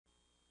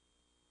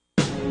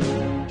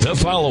The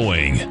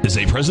following is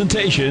a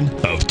presentation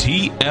of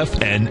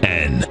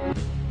TFNN.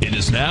 It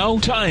is now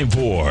time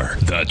for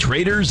The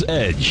Trader's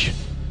Edge.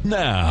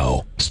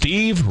 Now,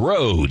 Steve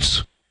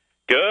Rhodes.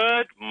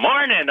 Good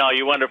morning, all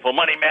you wonderful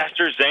money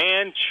masters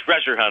and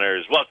treasure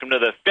hunters. Welcome to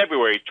the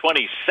February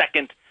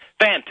 22nd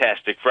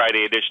fantastic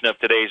Friday edition of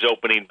today's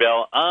Opening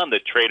Bell on The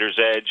Trader's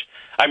Edge.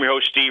 I'm your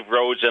host, Steve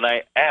Rhodes, and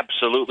I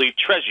absolutely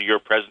treasure your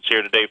presence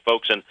here today,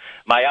 folks. And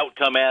my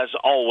outcome, as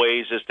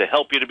always, is to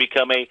help you to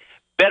become a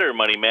better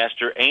money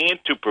master and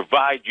to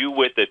provide you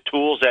with the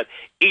tools that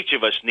each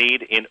of us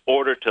need in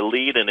order to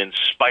lead an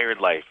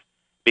inspired life.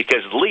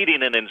 Because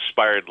leading an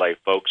inspired life,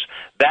 folks,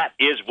 that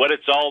is what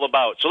it's all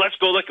about. So let's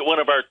go look at one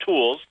of our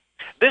tools.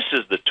 This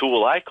is the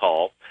tool I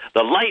call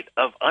the light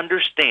of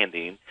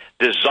understanding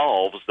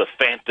dissolves the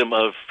phantom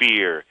of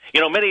fear. You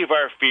know, many of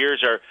our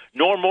fears are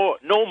no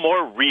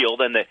more real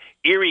than the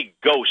eerie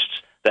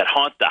ghosts that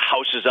haunt the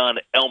houses on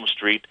Elm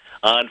Street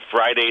on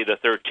Friday the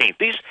 13th.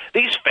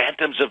 These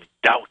phantoms of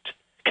doubt,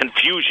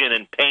 confusion,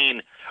 and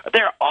pain,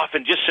 they're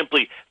often just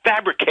simply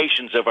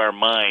fabrications of our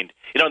mind.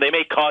 You know, they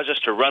may cause us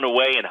to run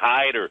away and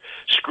hide or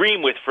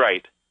scream with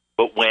fright.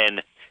 But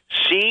when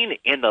seen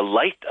in the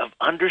light of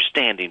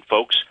understanding,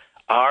 folks,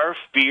 our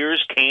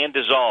fears can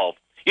dissolve.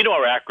 You know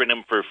our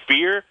acronym for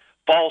fear,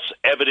 false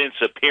evidence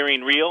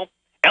appearing real?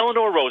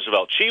 Eleanor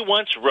Roosevelt, she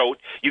once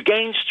wrote, "You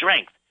gain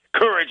strength,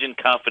 courage, and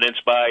confidence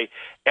by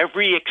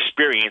every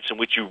experience in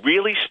which you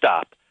really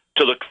stop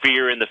to look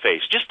fear in the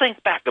face." Just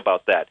think back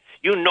about that.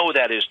 You know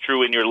that is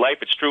true in your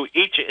life. It's true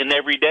each and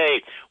every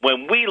day.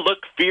 When we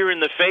look fear in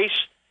the face,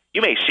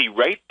 you may see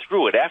right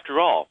through it. After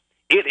all,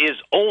 it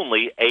is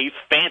only a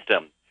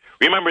phantom.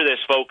 Remember this,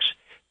 folks.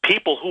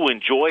 People who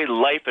enjoy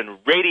life and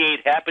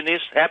radiate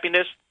happiness,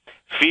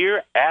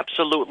 fear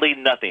absolutely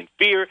nothing.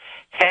 Fear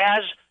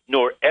has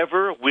nor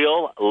ever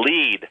will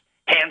lead.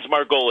 Hans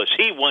Margolis,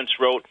 he once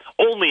wrote,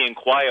 "Only in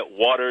quiet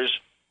waters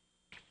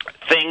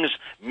things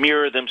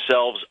mirror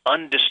themselves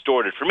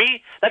undistorted." For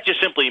me, that just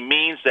simply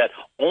means that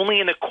only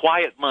in a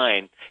quiet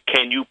mind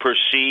can you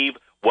perceive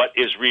what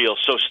is real.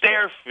 So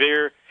stare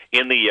fear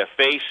in the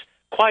face,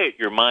 quiet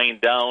your mind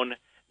down.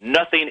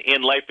 Nothing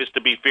in life is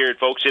to be feared,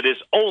 folks. It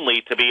is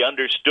only to be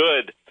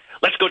understood.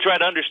 Let's go try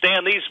to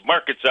understand these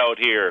markets out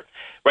here.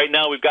 Right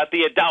now, we've got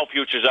the Dow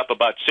futures up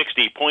about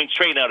 60 points,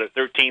 trading out at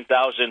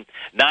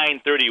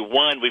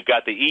 13,931. We've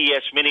got the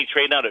ES Mini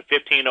trading out at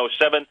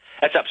 1507.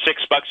 That's up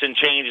 $6 and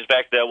change. In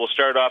fact, we'll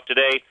start off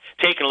today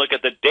taking a look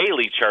at the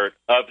daily chart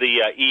of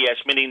the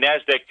ES Mini.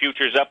 NASDAQ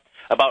futures up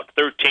about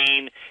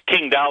 13.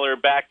 King dollar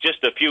back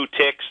just a few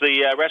ticks.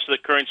 The rest of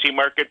the currency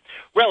market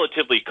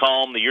relatively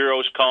calm. The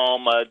euro's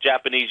calm.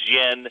 Japanese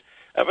yen.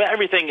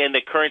 Everything in the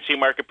currency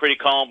market pretty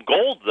calm.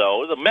 Gold,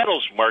 though, the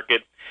metals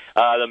market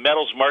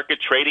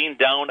trading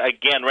down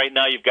again. Right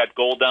now, you've got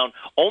gold down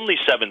only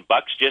 $7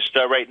 just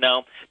right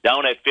now,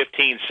 down at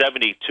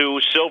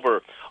 15.72.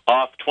 Silver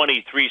off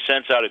 23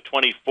 cents out of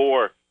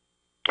 24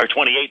 or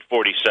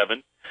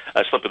 28.47.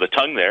 A slip of the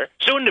tongue there.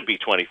 Soon to be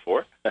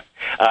 24.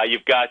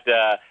 You've got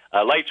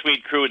light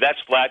sweet crude.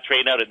 That's flat,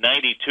 trading out at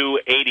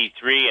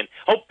 92.83. And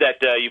hope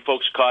that you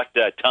folks caught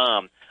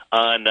Tom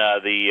on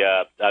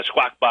the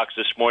Squawk Box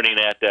this morning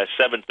at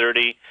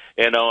 7:30.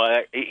 You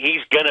know,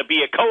 he's going to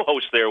be a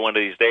co-host there one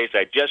of these days.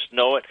 I just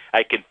know it.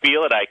 I can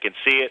feel it. I can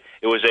see it.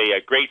 It was a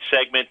great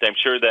segment. I'm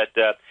sure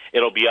that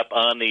it'll be up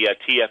on the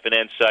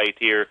TFNN site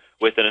here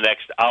within the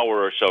next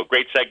hour or so.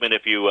 Great segment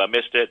if you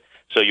missed it.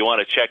 So you want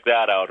to check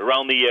that out.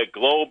 Around the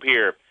globe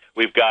here,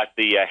 we've got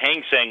the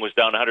Hang Seng was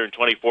down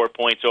 124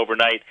 points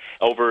overnight.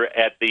 Over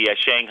at the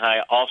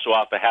Shanghai, also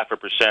off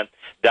 0.5%,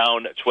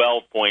 down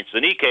 12 points. The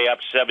Nikkei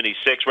up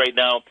 76 right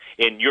now.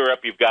 In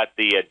Europe, you've got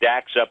the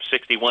DAX up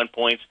 61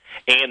 points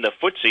and the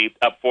FTSE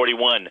up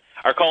 41.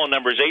 Our call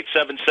number is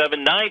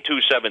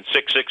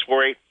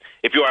 877-927-6648.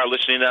 If you are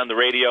listening on the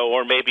radio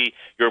or maybe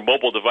your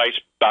mobile device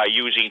by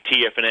using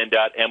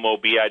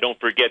tfnn.mobi, don't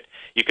forget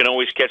you can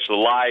always catch the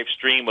live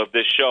stream of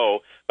this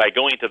show by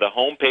going to the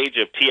homepage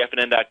of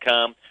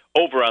tfnn.com.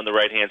 Over on the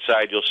right-hand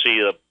side, you'll see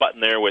a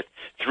button there with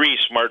 3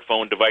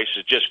 smartphone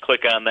devices. Just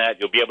click on that.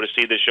 You'll be able to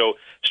see the show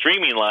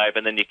streaming live,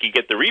 and then you can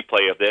get the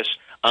replay of this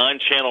on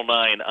Channel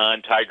 9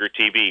 on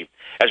TigerTV.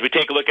 As we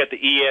take a look at the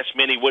ES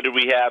Mini, what did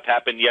we have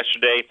happen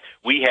yesterday?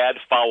 We had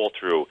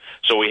follow-through.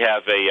 So we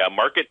have a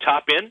market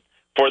top-in.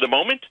 For the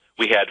moment,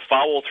 we had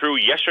follow-through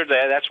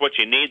yesterday. That's what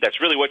you need. That's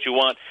really what you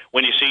want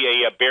when you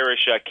see a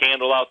bearish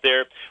candle out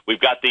there. We've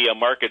got the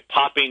market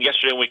popping.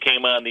 Yesterday when we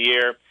came on the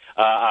air,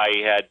 I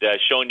had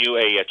shown you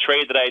a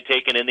trade that I had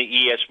taken in the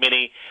ES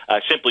Mini,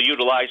 simply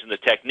utilizing the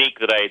technique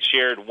that I had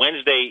shared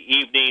Wednesday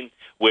evening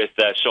with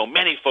so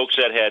many folks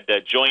that had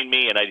joined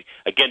me. And I,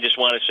 again, just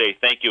want to say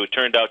thank you. It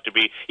turned out to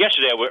be,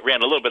 yesterday I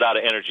ran a little bit out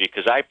of energy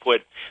because I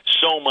put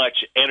so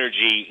much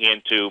energy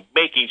into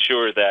making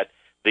sure that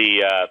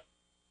the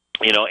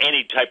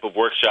any type of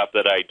workshop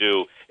that I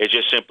do is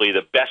just simply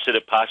the best that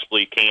it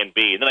possibly can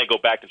be. And then I go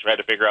back and try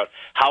to figure out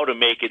how to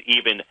make it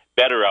even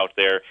better out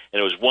there. And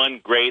it was one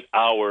great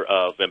hour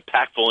of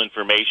impactful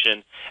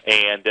information.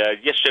 And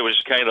yesterday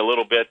was kind of a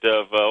little bit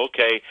of,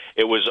 okay,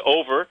 it was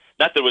over.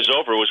 Not that it was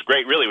over. It was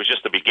great. Really, it was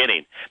just the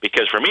beginning.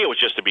 Because for me, it was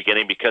just the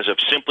beginning because of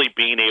simply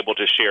being able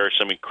to share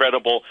some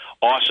incredible,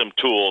 awesome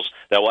tools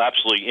that will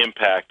absolutely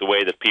impact the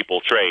way that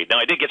people trade. Now,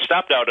 I did get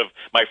stopped out of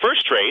my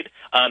first trade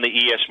on the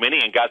ES Mini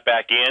and got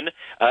back in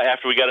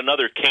after we got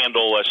another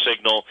candle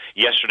signal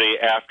yesterday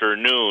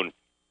afternoon.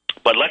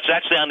 But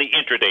that's on the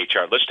intraday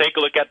chart. Let's take a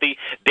look at the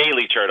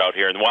daily chart out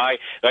here and why.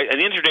 In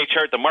the intraday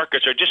chart, the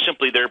markets are just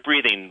simply they're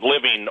breathing,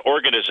 living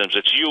organisms.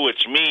 It's you,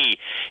 it's me,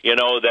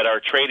 that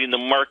are trading the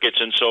markets.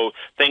 And so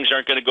things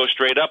aren't going to go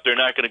straight up. They're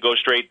not going to go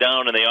straight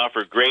down, and they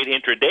offer great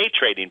intraday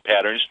trading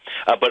patterns.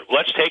 But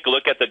let's take a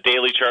look at the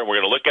daily chart. We're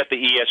going to look at the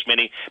ES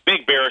Mini,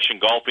 big bearish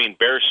engulfing,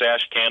 bear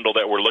sash candle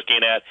that we're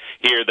looking at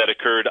here that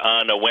occurred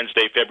on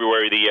Wednesday,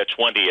 February the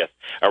 20th.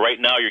 Right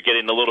now, you're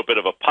getting a little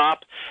bit of a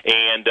pop,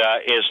 and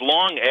as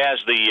long as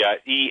the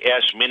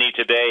ES Mini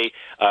today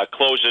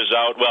closes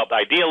out, well,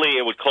 ideally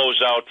it would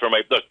close out from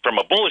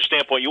a bullish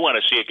standpoint. You want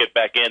to see it get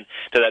back in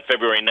to that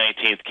February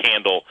 19th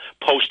candle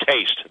post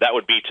haste. That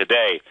would be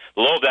today.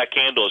 The low of that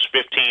candle is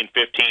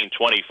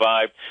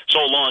 15.25. So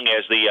long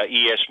as the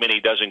ES Mini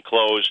doesn't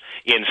close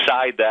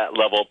inside that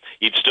level,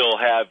 you'd still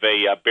have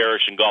a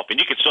bearish engulfing.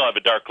 You could still have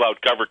a dark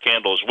cloud cover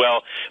candle as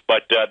well,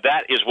 but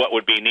that is what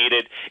would be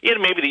needed.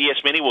 Maybe the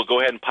ES Mini will go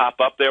ahead and pop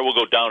up there. We'll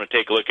go down and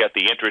take a look at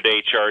the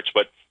intraday charts,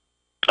 but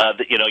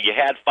you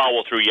had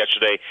follow through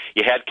yesterday.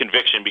 You had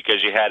conviction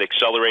because you had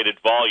accelerated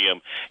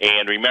volume.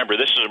 And remember,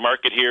 this is a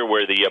market here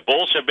where the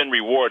bulls have been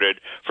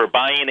rewarded for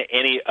buying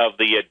any of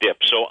the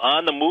dips. So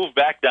on the move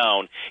back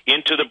down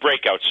into the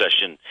breakout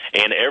session,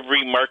 and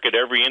every market,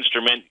 every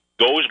instrument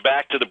goes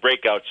back to the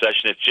breakout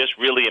session. It's just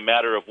really a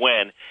matter of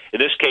when. In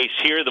this case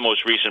here, the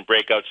most recent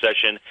breakout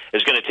session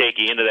is going to take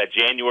you into that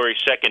January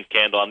 2nd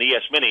candle on the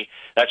ES Mini.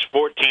 That's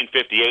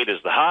 1458 as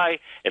the high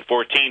and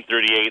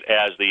 1438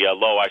 as the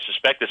low. I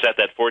suspect it's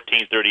at that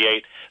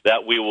 1438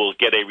 that we will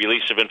get a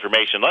release of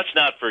information. Let's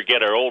not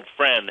forget our old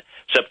friend,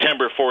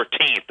 September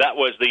 14th. That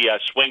was the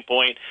swing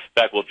point. In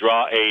fact, we'll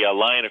draw a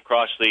line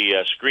across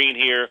the screen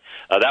here.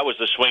 That was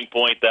the swing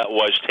point that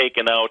was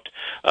taken out,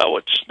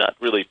 it's not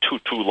really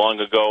too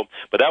long ago.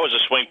 But that was a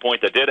swing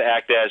point that did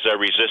act as a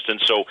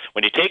resistance. So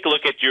when you take a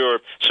look at your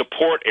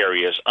support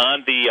areas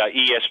on the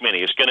ES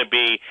Mini, it's going to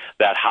be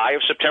that high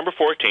of September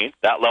 14th.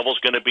 That level is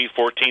going to be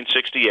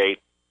 1468.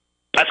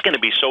 That's going to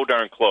be so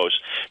darn close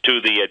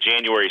to the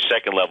January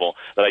 2nd level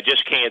that I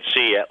just can't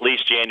see at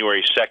least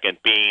January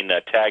 2nd being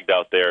tagged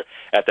out there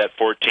at that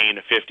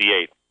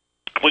 1458.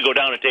 We go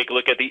down and take a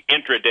look at the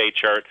intraday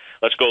chart.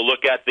 Let's go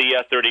look at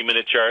the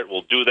 30-minute chart.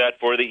 We'll do that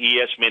for the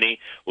ES Mini.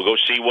 We'll go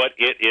see what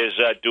it is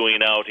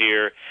doing out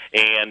here.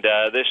 And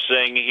this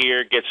thing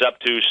here gets up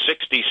to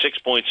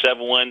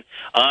 66.71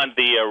 on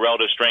the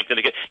relative strength. And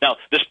again, now,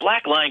 this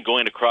black line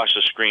going across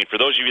the screen, for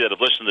those of you that have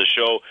listened to the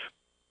show,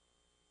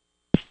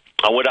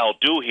 what I'll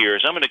do here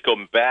is I'm going to go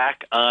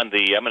back I'm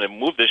going to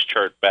move this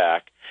chart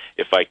back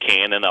if I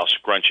can, and I'll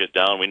scrunch it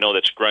down. We know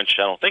that scrunch,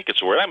 I don't think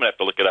it's a word. I'm going to have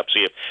to look it up,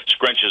 see if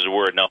scrunch is a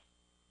word. Now,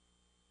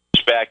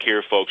 back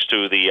here, folks,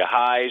 to the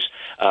highs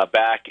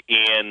back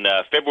in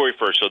February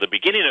 1st. So the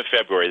beginning of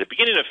February,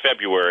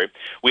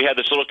 we had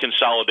this little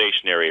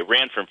consolidation area. It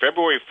ran from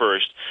February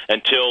 1st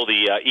until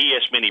the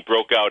ES Mini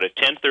broke out at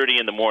 10:30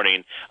 in the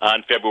morning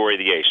on February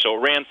the 8th. So it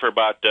ran for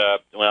about, I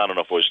don't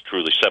know if it was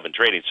truly 7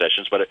 trading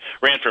sessions, but it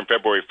ran from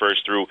February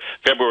 1st through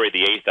February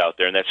the 8th out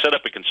there, and that set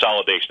up a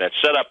consolidation. That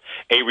set up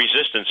a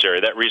resistance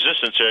area. That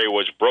resistance area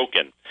was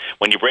broken.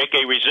 When you break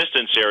a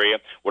resistance area,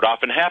 what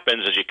often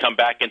happens is you come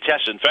back and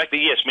test it. In fact,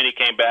 the ES Mini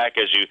came back,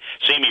 as you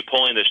see me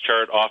pulling this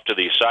chart off to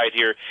the side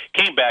here,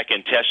 came back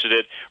and tested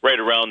it right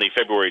around the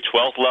February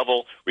 12th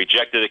level,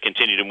 rejected it,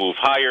 continued to move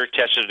higher,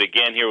 tested it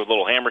again here with a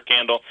little hammer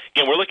candle.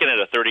 Again, we're looking at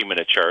a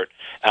 30-minute chart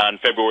on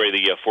February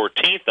the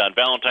 14th on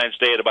Valentine's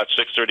Day at about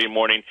 6:30 in the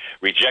morning,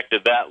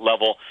 rejected that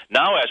level.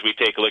 Now as we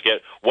take a look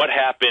at what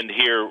happened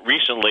here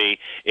recently,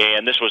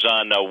 and this was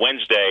on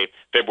Wednesday,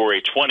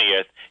 February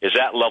 20th, is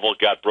that level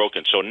got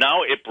broken. So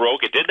now it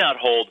broke. It did not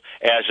hold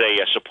as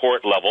a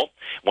support level.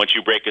 Once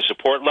you break a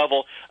support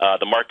level,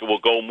 the market will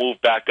go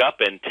move back up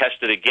and test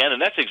it again,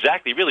 and that's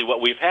exactly really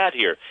what we've had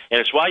here. And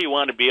it's why you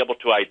want to be able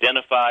to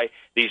identify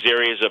these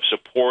areas of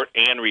support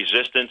and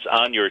resistance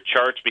on your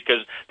charts,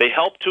 because they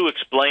help to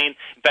explain.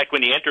 In fact,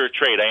 when you enter a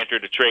trade, I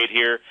entered a trade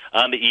here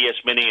on the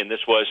ES Mini, and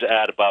this was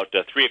at about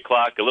 3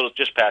 o'clock, a little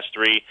just past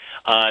 3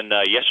 on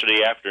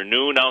yesterday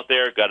afternoon out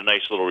there. Got a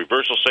nice little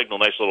reversal signal,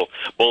 nice little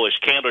bullish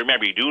candle.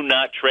 Remember, you do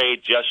not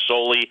trade just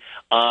solely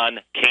on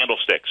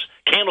candlesticks.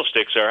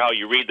 Candlesticks are how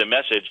you read the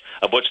message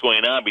of what's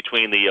going on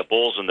between the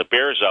bulls and the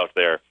bears out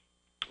there.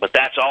 But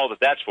that's all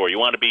that's for. You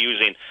want to be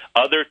using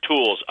other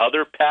tools,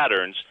 other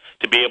patterns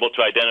to be able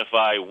to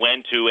identify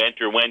when to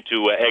enter, when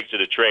to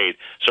exit a trade.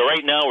 So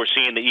right now we're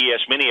seeing the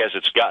ES Mini as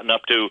it's gotten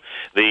up to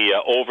the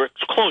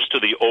close to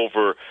the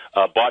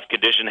bought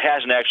condition,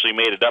 hasn't actually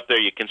made it up there.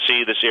 You can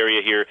see this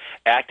area here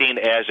acting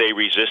as a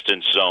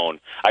resistance zone.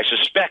 I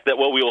suspect that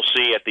what we will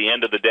see at the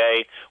end of the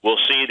day, we'll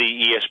see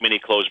the ES Mini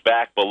close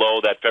back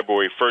below that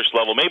February 1st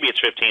level. Maybe it's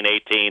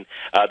 15.18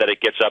 that it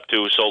gets up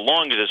to. So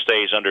long as it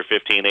stays under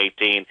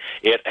 15.18,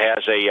 it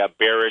has a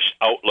bearish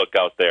outlook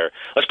out there.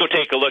 Let's go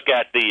take a look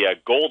at the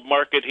gold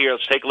market here.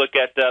 Let's take a look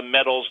at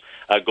metals.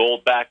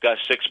 Gold back $6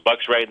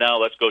 right now.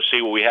 Let's go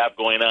see what we have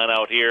going on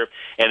out here.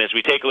 And as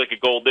we take a look at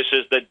gold, this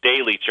is the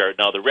daily chart.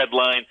 Now, the red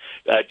line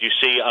you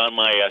see on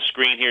my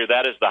screen here,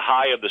 that is the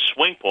high of the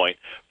swing point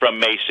from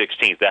May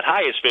 16th. That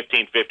high is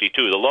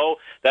 15.52. The low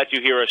that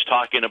you hear us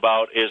talking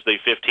about is the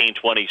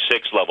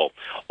 15.26 level.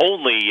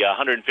 Only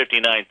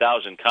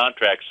 159,000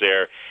 contracts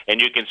there, and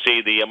you can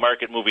see the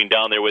market moving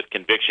down there with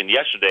conviction.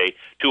 Yesterday,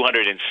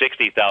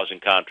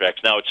 260,000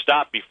 contracts. Now, it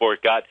stopped before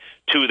it got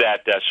to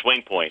that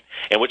swing point.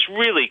 And what's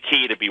really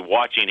key to be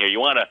watching here, you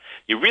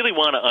really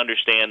want to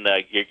understand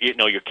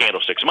your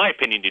candlesticks. In my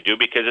opinion, you do,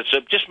 because it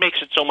just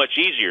makes it so much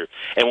easier.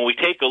 And when we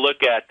take a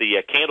look at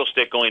the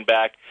candlestick going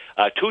back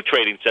 2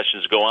 trading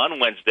sessions ago on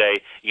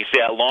Wednesday, you see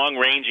that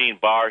long-ranging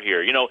bar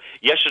here.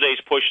 Yesterday's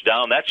push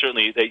down, that's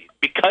certainly,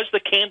 because the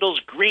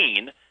candle's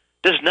green,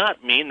 does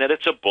not mean that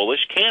it's a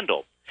bullish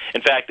candle.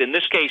 In fact, in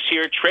this case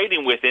here,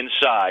 trading with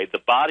inside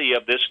the body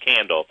of this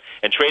candle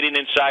and trading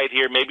inside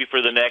here maybe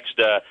for the next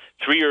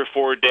 3 or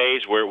 4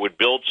 days where it would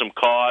build some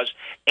cause,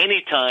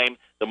 anytime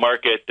the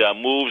market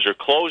moves or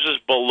closes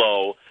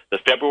below the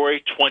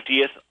February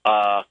 20th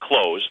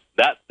close,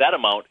 that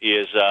amount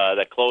is,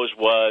 that close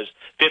was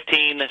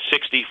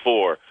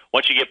 15.64.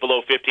 Once you get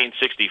below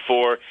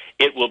 15.64,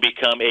 it will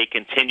become a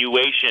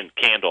continuation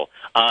candle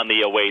on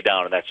the way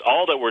down. And that's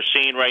all that we're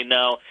seeing right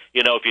now.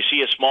 If you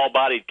see a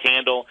small-bodied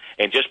candle,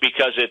 and just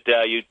because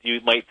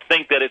you might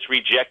think that it's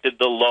rejected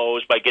the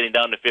lows by getting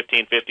down to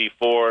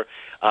 15.54,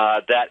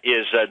 that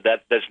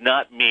does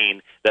not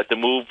mean that the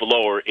move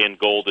lower in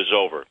gold is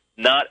over.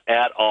 Not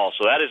at all.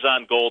 So that is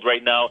on gold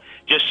right now.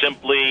 Just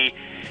simply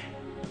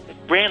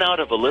ran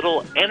out of a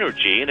little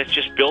energy, and it's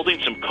just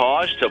building some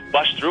cause to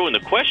bust through. And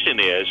the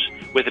question is,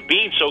 with it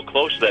being so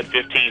close to that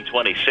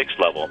 15.26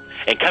 level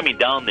and coming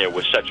down there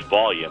with such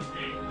volume,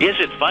 is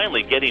it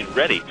finally getting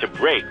ready to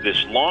break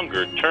this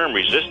longer-term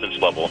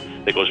resistance level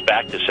that goes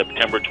back to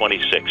September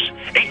 26?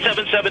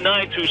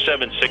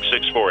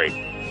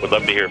 877-927-6648. Would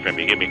love to hear from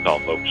you. Give me a call,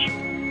 folks.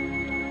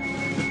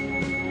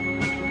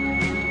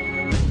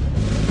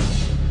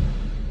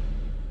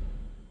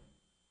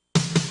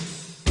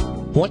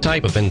 What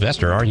type of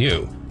investor are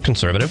you?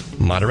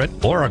 Conservative, moderate,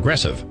 or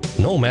aggressive?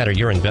 No matter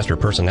your investor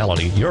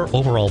personality, your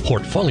overall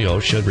portfolio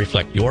should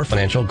reflect your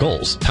financial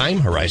goals, time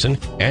horizon,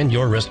 and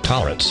your risk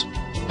tolerance.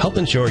 Help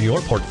ensure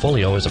your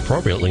portfolio is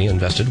appropriately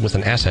invested with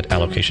an asset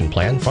allocation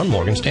plan from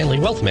Morgan Stanley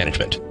Wealth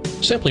Management.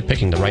 Simply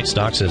picking the right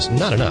stocks is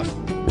not enough.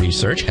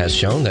 Research has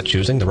shown that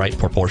choosing the right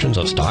proportions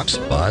of stocks,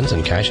 bonds,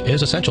 and cash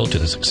is essential to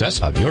the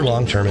success of your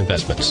long-term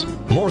investments.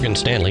 Morgan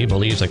Stanley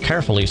believes a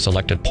carefully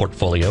selected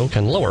portfolio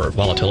can lower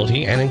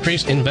volatility and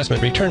increase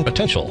investment return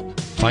potential.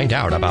 Find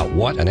out about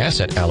what an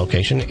asset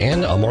allocation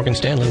and a Morgan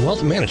Stanley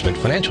Wealth Management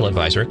financial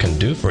advisor can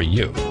do for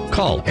you.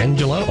 Call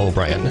Angela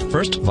O'Brien,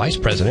 First Vice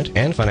President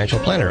and Financial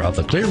Planner of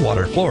the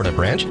Clearwater, Florida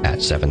branch at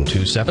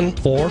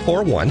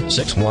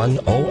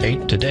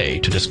 727-441-6108 today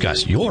to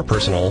discuss your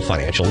personal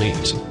financial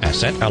needs.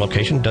 Asset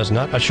allocation does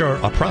not assure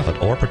a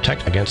profit or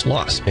protect against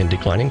loss in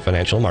declining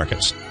financial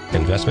markets.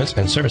 Investments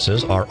and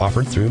services are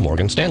offered through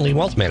Morgan Stanley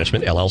Wealth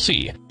Management,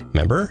 LLC.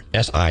 Member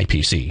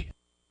SIPC.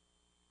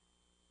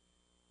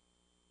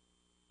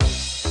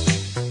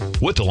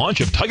 With the launch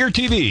of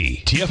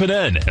TigerTV,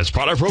 TFNN has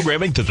brought our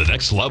programming to the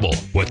next level.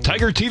 With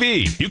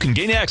TigerTV, you can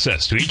gain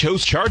access to each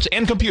host's charts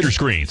and computer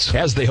screens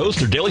as they host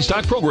their daily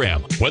stock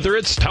program. Whether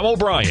it's Tom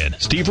O'Brien,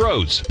 Steve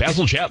Rhodes,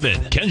 Basil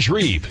Chapman, Ken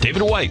Shreve,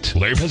 David White,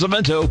 Larry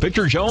Pesavento,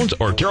 Victor Jones,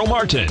 or Terrell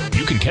Martin,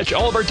 you can catch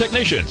all of our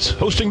technicians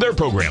hosting their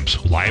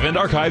programs live and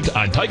archived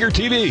on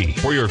TigerTV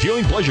for your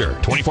viewing pleasure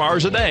 24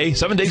 hours a day,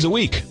 7 days a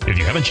week. If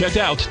you haven't checked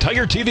out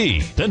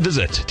TigerTV, then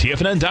visit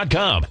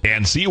TFNN.com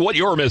and see what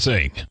you're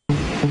missing.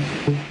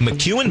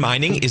 McEwen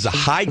Mining is a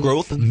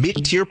high-growth,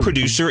 mid-tier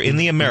producer in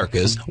the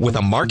Americas with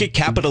a market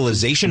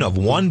capitalization of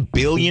 $1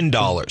 billion.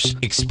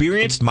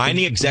 Experienced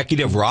mining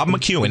executive Rob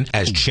McEwen,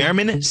 as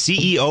chairman,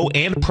 CEO,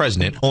 and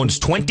president, owns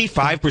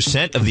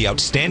 25% of the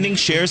outstanding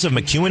shares of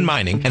McEwen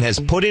Mining and has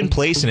put in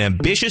place an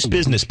ambitious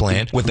business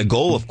plan with the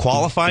goal of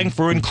qualifying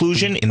for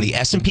inclusion in the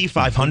S&P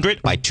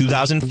 500 by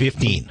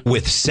 2015.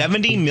 With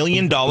 $70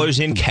 million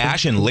in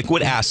cash and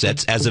liquid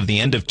assets as of the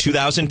end of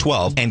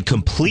 2012 and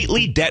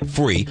completely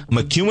debt-free,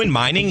 McEwen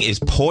Mining Mining is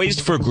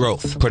poised for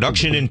growth.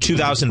 Production in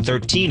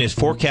 2013 is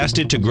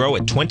forecasted to grow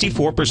at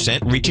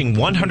 24%, reaching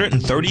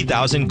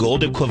 130,000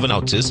 gold equivalent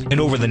ounces.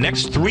 And over the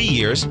next 3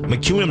 years,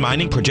 McEwen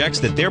Mining projects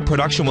that their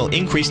production will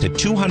increase to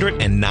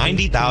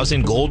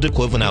 290,000 gold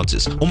equivalent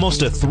ounces,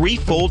 almost a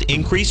threefold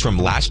increase from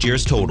last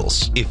year's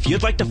totals. If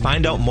you'd like to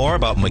find out more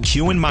about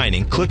McEwen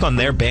Mining, click on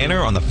their banner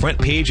on the front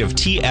page of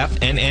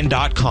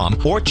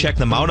TFNN.com or check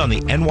them out on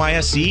the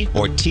NYSE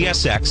or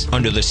TSX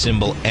under the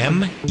symbol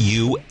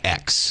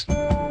MUX.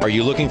 Are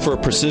you looking for a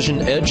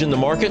precision edge in the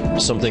market?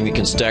 Something that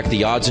can stack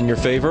the odds in your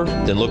favor?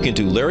 Then look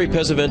into Larry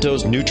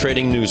Pezzavento's new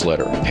trading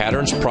newsletter,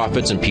 Patterns,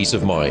 Profits, and Peace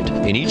of Mind.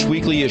 In each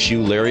weekly issue,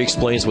 Larry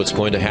explains what's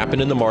going to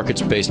happen in the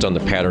markets based on the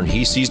pattern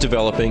he sees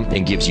developing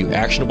and gives you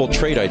actionable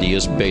trade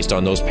ideas based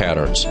on those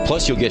patterns.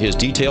 Plus, you'll get his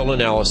detailed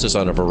analysis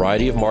on a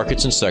variety of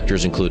markets and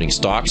sectors, including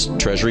stocks,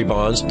 treasury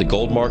bonds, the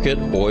gold market,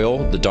 oil,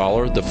 the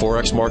dollar, the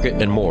forex market,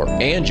 and more.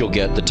 And you'll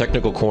get the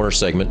Technical Corner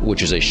segment,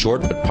 which is a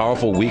short but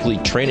powerful weekly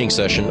training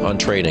session on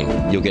trading.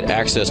 You'll get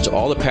access to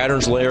all the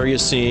patterns Larry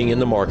is seeing in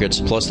the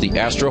markets, plus the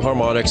Astro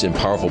Harmonics and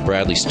powerful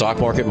Bradley stock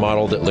market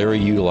model that Larry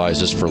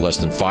utilizes for less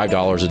than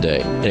 $5 a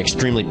day. An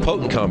extremely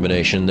potent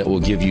combination that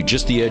will give you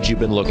just the edge you've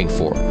been looking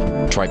for.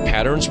 Try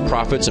Patterns,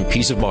 Profits, and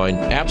Peace of Mind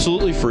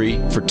absolutely free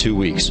for 2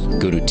 weeks.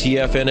 Go to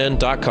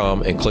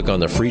TFNN.com and click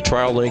on the free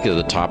trial link at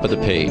the top of the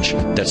page.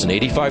 That's an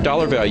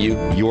 $85 value,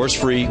 yours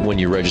free when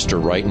you register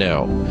right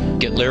now.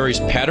 Get Larry's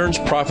Patterns,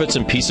 Profits,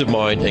 and Peace of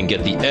Mind and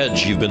get the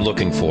edge you've been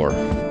looking for.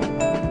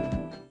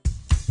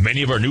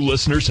 Many of our new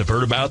listeners have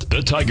heard about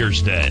the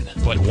Tiger's Den,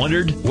 but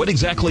wondered, what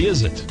exactly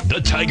is it?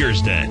 The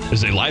Tiger's Den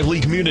is a lively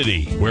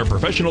community where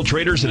professional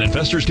traders and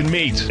investors can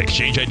meet,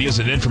 exchange ideas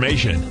and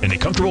information in a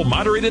comfortable,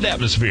 moderated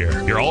atmosphere.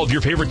 Hear all of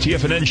your favorite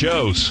TFNN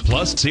shows,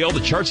 plus see all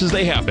the charts as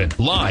they happen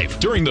live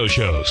during those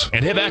shows,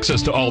 and have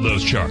access to all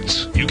those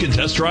charts. You can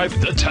test drive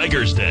the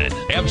Tiger's Den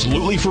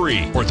absolutely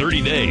free for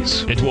 30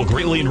 days. It will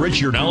greatly enrich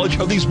your knowledge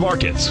of these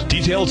markets.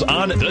 Details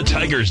on the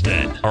Tiger's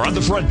Den are on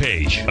the front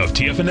page of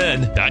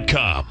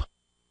TFNN.com.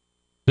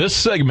 This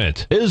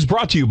segment is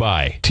brought to you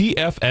by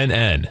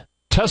TFNN.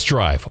 Test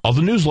drive all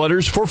the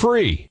newsletters for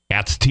free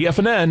at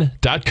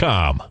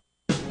TFNN.com.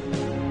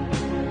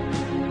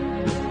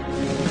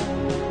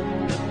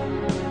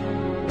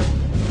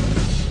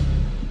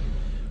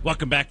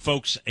 Welcome back,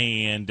 folks,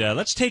 and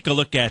let's take a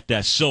look at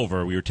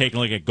silver. We were taking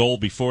a look at gold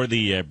before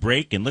the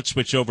break, and let's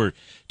switch over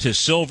to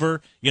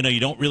silver. You know, you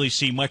don't really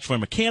see much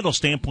from a candle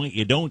standpoint.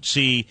 You don't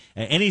see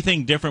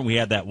anything different. We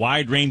had that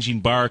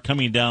wide-ranging bar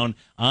coming down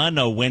on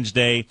a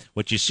Wednesday.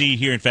 What you see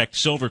here, in fact,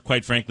 silver,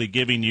 quite frankly,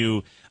 giving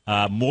you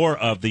more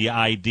of the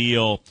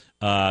ideal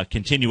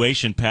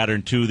continuation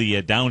pattern to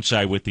the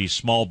downside with these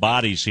small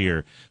bodies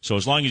here. So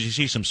as long as you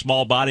see some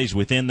small bodies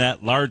within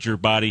that larger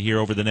body here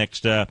over the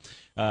next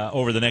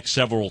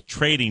several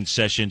trading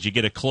sessions, you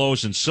get a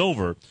close in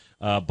silver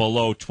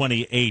below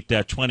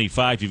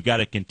 28.25. You've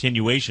got a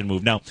continuation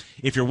move. Now,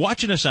 if you're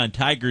watching us on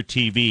Tiger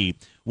TV,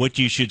 what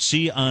you should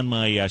see on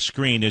my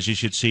screen is you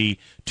should see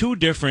two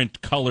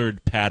different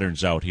colored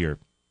patterns out here.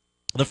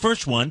 The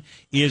first one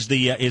is the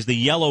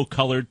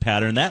yellow-colored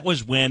pattern. That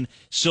was when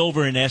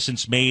silver, in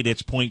essence, made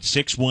its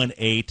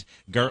 0.618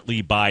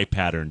 Gartley buy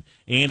pattern.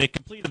 And it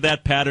completed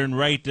that pattern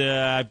right,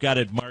 I've got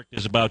it marked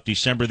as about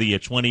December the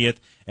 20th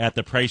at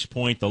the price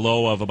point, the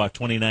low of about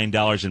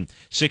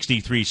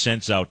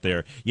 $29.63 out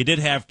there. You did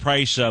have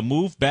price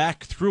move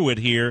back through it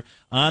here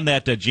on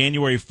that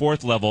January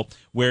 4th level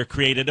where it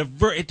created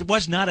it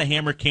was not a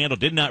hammer candle,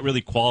 did not really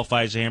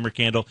qualify as a hammer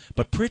candle,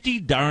 but pretty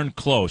darn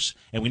close.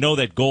 And we know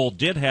that gold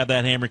did have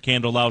that hammer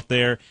candle out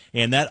there,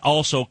 and that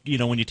also, you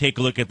know, when you take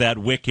a look at that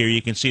wick here,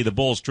 you can see the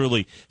bulls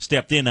truly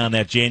stepped in on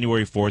that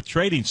January 4th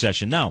trading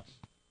session. Now,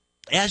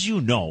 as you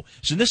know,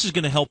 so this is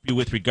going to help you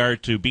with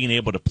regard to being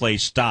able to play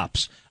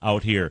stops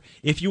out here.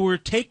 If you were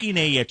taking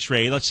a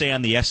trade, let's say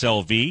on the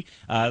SLV,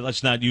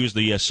 let's not use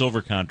the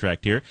silver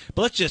contract here,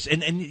 but let's just,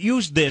 and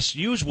use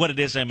what it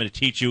is I'm going to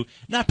teach you,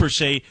 not per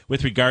se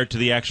with regard to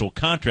the actual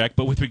contract,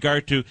 but with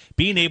regard to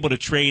being able to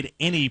trade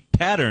any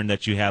pattern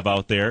that you have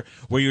out there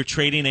where you're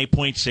trading a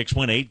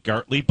 0.618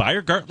 Gartley buy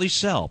or Gartley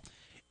sell.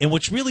 And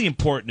what's really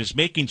important is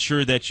making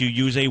sure that you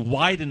use a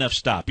wide enough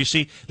stop. You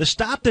see, the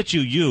stop that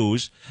you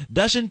use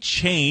doesn't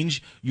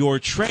change your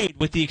trade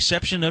with the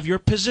exception of your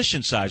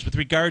position size with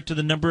regard to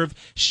the number of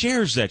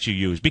shares that you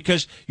use.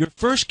 Because your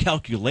first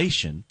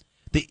calculation,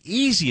 the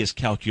easiest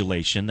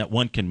calculation that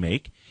one can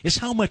make, is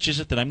how much is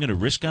it that I'm going to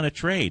risk on a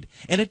trade.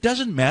 And it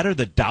doesn't matter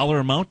the dollar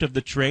amount of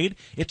the trade.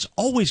 It's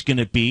always going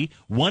to be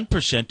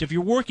 1% of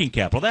your working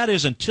capital. That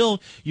is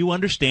until you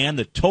understand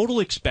the total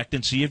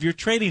expectancy of your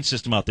trading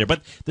system out there.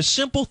 But the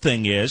simple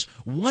thing is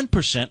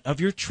 1%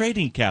 of your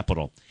trading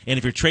capital. And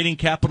if your trading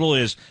capital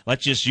is,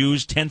 let's just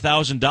use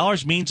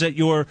 $10,000, means that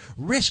your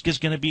risk is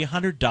going to be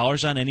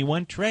 $100 on any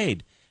one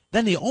trade.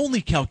 Then the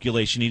only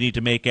calculation you need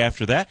to make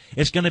after that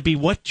is going to be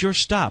what's your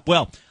stop.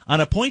 Well, On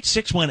a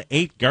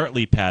 0.618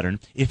 Gartley pattern,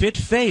 if it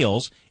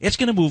fails, it's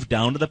going to move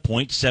down to the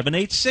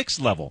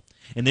 0.786 level.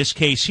 In this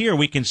case here,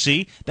 we can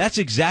see that's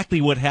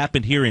exactly what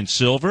happened here in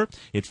silver.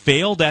 It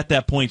failed at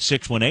that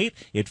 0.618.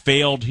 It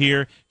failed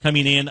here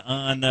coming in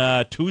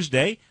on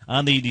Tuesday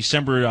on the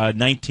December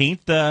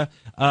 19th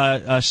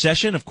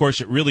session. Of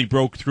course, it really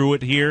broke through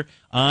it here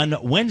on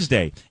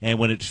Wednesday. And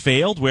when it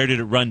failed, where did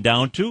it run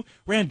down to?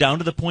 Ran down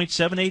to the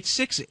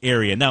 0.786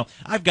 area. Now,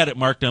 I've got it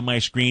marked on my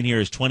screen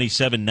here as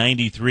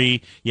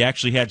 27.93. You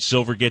actually had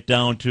silver get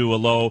down to a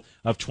low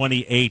of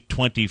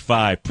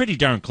 28.25. Pretty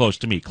darn close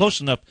to me. Close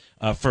enough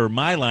for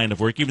my line of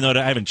work, even though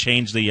I haven't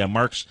changed the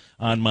marks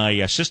on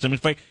my system. In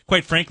fact,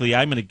 quite frankly,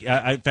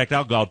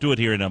 I'll do it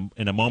here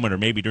in a moment, or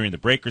maybe during the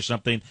break or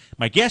something.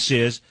 My guess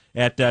is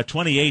at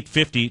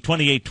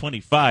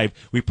 28.25,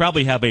 we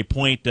probably have a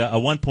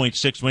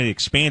 1.6 minute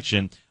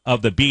expansion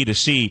of the B to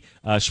C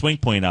swing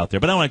point out there.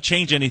 But I don't want to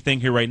change anything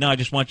here right now. I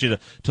just want you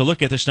to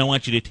look at this, and I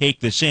want you to take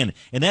this in.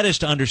 And that is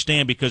to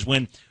understand, because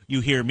when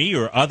you hear me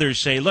or others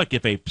say, look,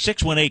 if a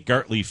 618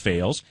 Gartley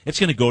fails, it's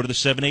going to go to the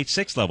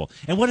 786 level.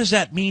 And what does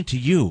that mean to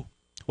you?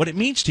 What it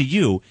means to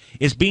you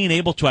is being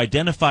able to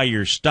identify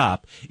your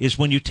stop is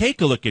when you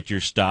take a look at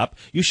your stop,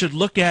 you should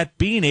look at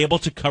being able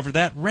to cover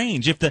that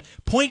range. If the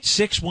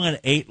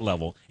 0.618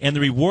 level and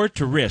the reward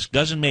to risk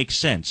doesn't make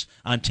sense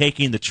on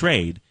taking the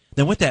trade,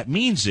 then what that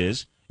means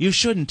is you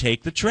shouldn't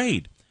take the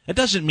trade. It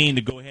doesn't mean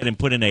to go ahead and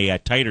put in a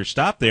tighter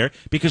stop there,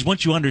 because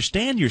once you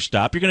understand your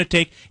stop, you're going to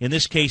take, in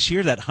this case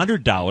here, that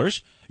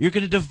 $100, you're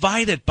going to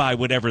divide it by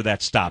whatever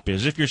that stop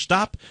is. If your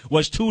stop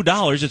was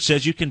 $2, it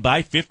says you can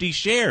buy 50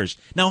 shares.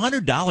 Now,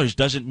 $100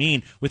 doesn't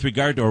mean, with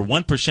regard to, or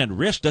 1%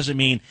 risk, doesn't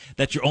mean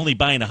that you're only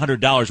buying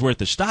 $100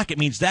 worth of stock. It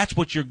means that's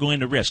what you're going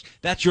to risk.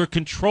 That's your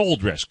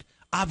controlled risk.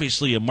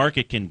 Obviously, a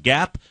market can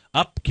gap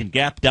up, can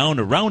gap down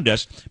around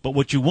us, but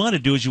what you want to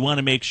do is you want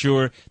to make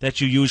sure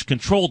that you use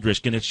controlled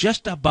risk, and it's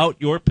just about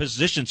your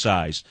position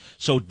size.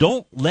 So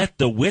don't let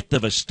the width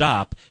of a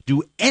stop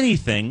do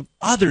anything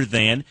other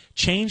than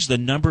change the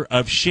number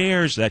of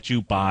shares that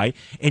you buy,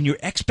 and your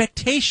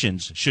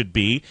expectations should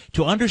be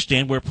to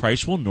understand where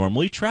price will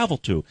normally travel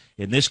to.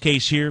 In this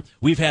case here,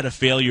 we've had a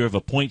failure of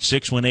a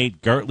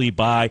 0.618 Gartley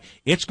buy.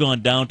 It's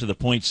gone down to the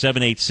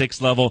 0.786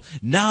 level.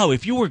 Now,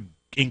 if you were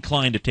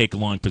inclined to take a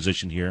long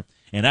position here,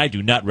 and I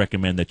do not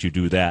recommend that you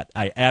do that.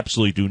 I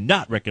absolutely do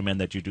not recommend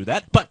that you do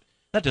that, but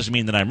that doesn't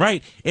mean that I'm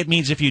right. It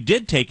means if you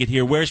did take it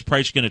here, where's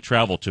price going to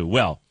travel to?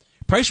 Well,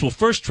 price will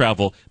first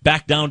travel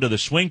back down to the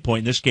swing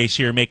point, in this case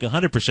here, make a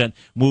 100%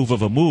 move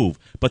of a move.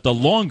 But the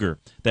longer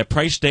that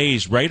price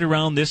stays right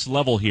around this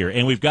level here,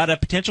 and we've got a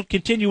potential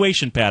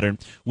continuation pattern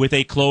with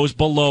a close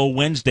below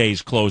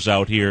Wednesday's close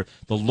out here,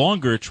 the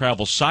longer it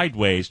travels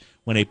sideways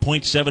when a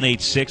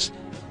 0.786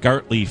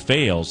 Gartley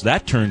fails,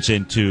 that turns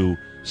into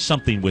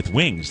something with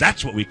wings.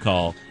 That's what we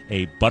call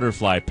a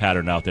butterfly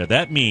pattern out there.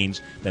 That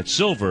means that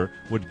silver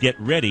would get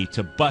ready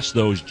to bust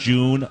those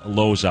June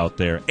lows out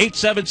there.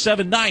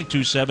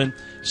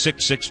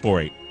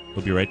 877-927-6648.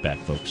 We'll be right back,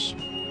 folks.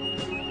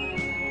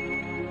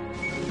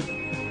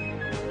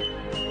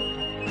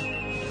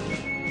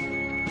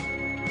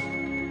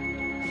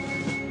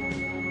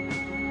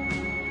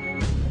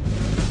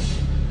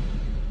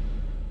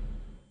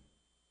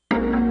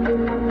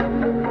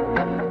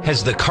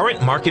 Has the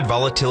current market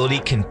volatility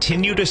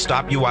continued to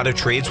stop you out of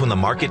trades when the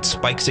market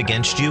spikes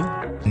against you?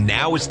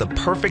 Now is the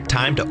perfect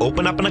time to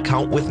open up an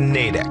account with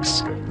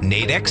Nadex.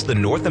 Nadex, the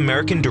North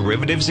American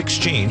Derivatives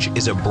Exchange,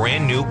 is a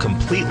brand new,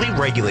 completely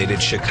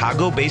regulated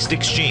Chicago-based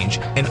exchange,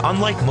 and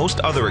unlike most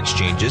other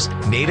exchanges,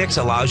 Nadex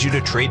allows you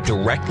to trade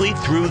directly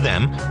through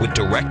them with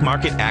direct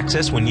market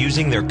access when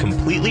using their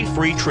completely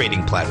free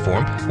trading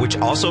platform, which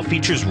also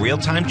features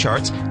real-time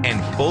charts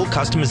and full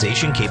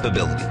customization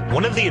capability.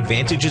 One of the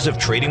advantages of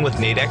trading with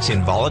Nadex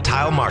in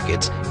volatile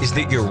markets is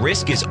that your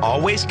risk is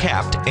always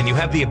capped, and you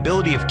have the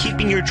ability of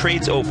keeping your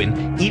trades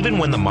open even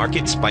when the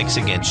market spikes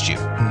against you.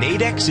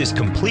 Nadex is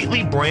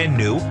completely brand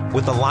new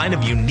with a line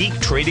of unique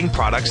trading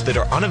products that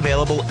are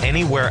unavailable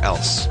anywhere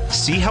else.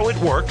 See how it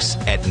works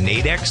at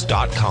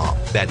nadex.com.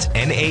 That's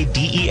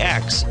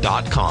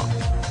NADEX.com.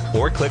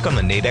 Or click on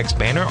the Nadex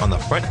banner on the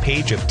front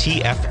page of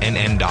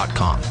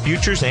TFNN.com.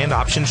 Futures and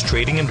options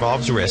trading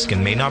involves risk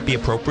and may not be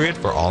appropriate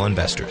for all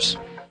investors.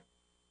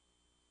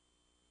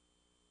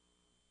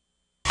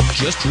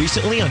 Just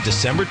recently, on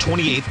December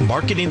 28th,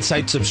 Market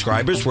Insight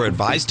subscribers were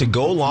advised to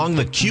go long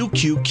the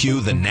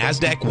QQQ, the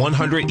NASDAQ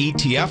 100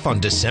 ETF,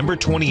 on December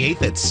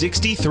 28th at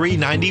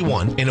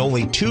 $63.91, and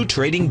only 2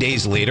 trading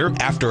days later,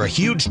 after a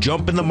huge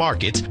jump in the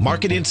markets,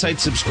 Market Insight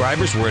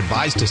subscribers were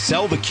advised to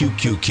sell the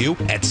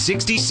QQQ at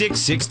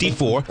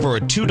 $66.64 for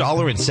a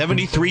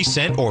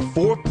 $2.73 or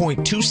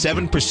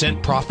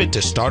 4.27% profit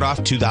to start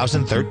off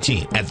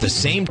 2013. At the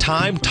same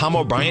time, Tom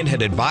O'Brien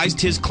had advised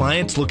his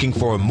clients looking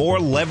for a more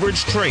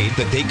leveraged trade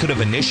that they could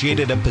have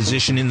initiated a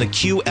position in the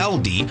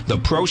QLD, the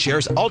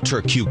ProShares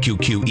Ultra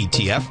QQQ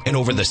ETF, and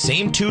over the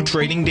same 2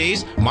 trading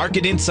days,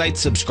 Market Insights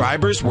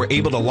subscribers were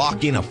able to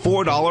lock in a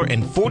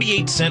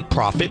 $4.48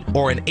 profit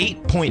or an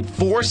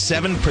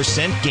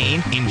 8.47%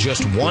 gain in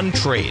just 1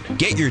 trade.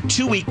 Get your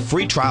 2-week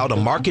free trial to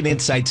Market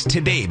Insights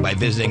today by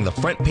visiting the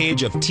front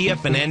page of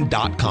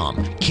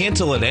TFNN.com.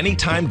 Cancel at any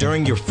time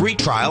during your free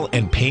trial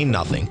and pay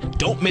nothing.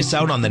 Don't miss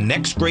out on the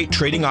next great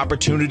trading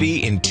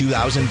opportunity in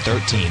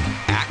 2013.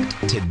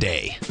 Act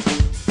today.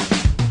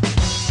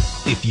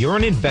 If you're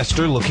an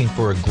investor looking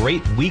for a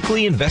great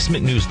weekly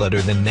investment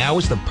newsletter, then now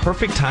is the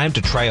perfect time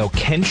to try out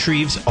Ken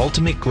Shreve's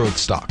Ultimate Growth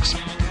Stocks.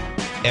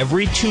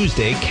 Every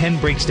Tuesday, Ken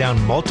breaks down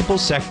multiple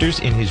sectors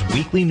in his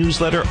weekly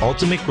newsletter,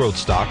 Ultimate Growth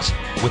Stocks,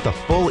 with a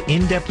full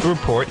in-depth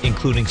report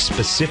including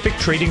specific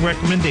trading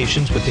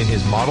recommendations within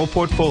his model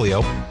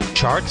portfolio,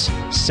 charts,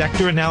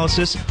 sector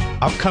analysis,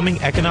 upcoming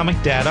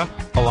economic data,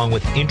 along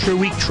with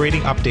intra-week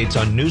trading updates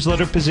on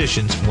newsletter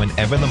positions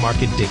whenever the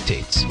market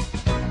dictates.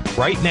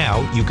 Right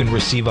now, you can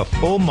receive a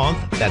full month,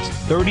 that's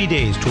 30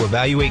 days, to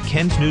evaluate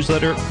Ken's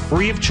newsletter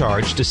free of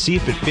charge to see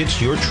if it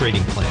fits your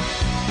trading plan.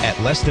 At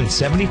less than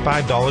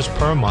 $75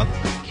 per month,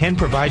 Ken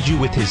provides you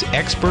with his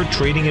expert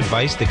trading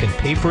advice that can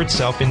pay for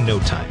itself in no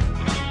time.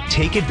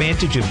 Take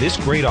advantage of this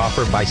great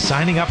offer by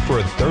signing up for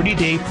a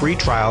 30-day free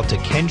trial to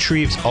Ken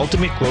Shreve's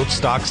Ultimate Growth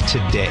Stocks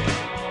today.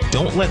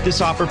 Don't let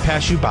this offer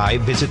pass you by.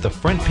 Visit the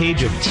front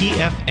page of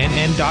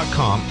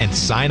TFNN.com and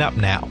sign up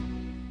now.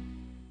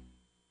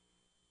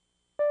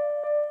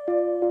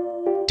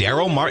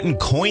 Daryl Martin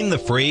coined the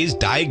phrase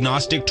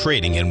diagnostic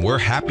trading, and we're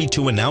happy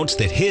to announce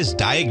that his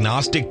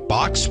diagnostic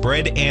box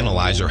spread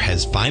analyzer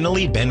has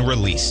finally been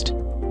released.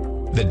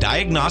 The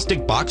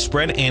Diagnostic Box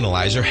Spread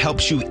Analyzer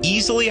helps you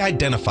easily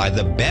identify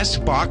the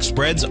best box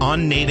spreads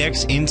on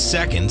Nadex in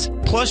seconds,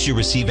 plus you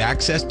receive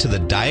access to the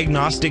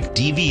diagnostic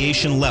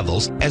deviation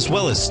levels, as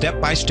well as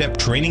step-by-step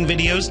training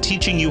videos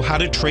teaching you how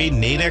to trade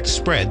Nadex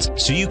spreads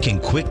so you can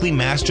quickly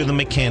master the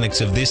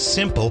mechanics of this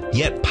simple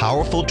yet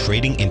powerful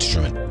trading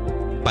instrument.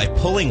 By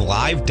pulling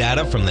live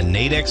data from the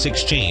Nadex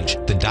exchange,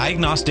 the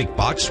Diagnostic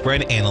Box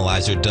Spread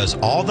Analyzer does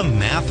all the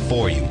math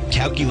for you,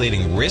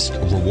 calculating risk,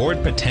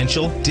 reward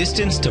potential,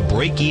 distance to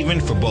break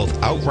even for both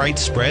outright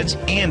spreads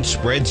and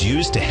spreads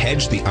used to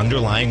hedge the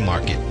underlying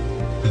market.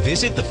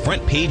 Visit the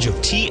front page of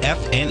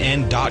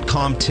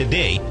TFNN.com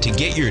today to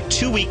get your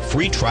 2-week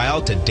free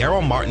trial to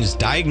Daryl Martin's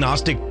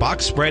Diagnostic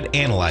Box Spread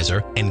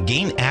Analyzer and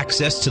gain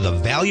access to the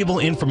valuable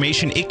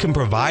information it can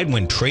provide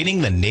when trading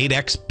the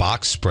Nadex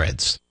box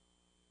spreads.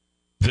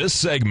 This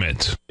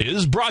segment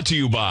is brought to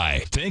you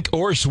by Think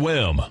or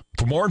Swim.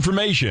 For more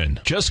information,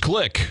 just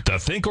click the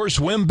Think or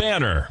Swim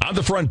banner on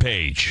the front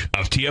page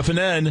of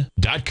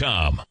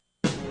TFNN.com.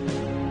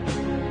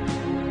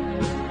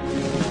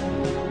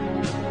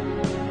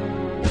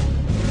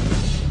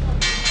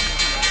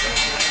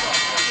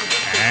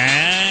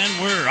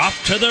 And we're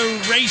off to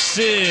the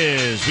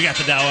races. We got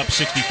the Dow up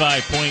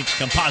 65 points,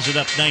 Composite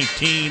up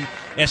 19,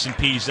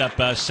 S&P's up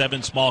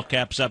 7, small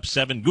caps up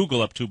 7,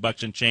 Google up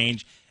 $2 and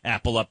change,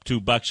 Apple up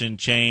 $2 and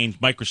change,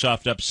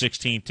 Microsoft up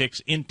 16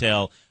 ticks,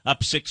 Intel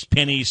up 6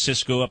 pennies,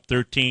 Cisco up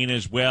 13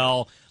 as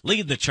well.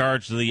 Lead the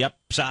charge to the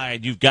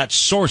upside. You've got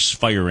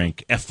SourceFire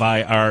Inc.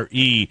 FIRE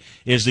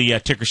is the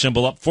ticker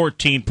symbol, up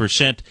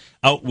 14%,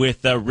 out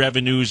with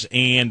revenues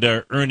and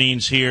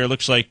earnings here.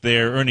 Looks like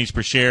their earnings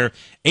per share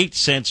 8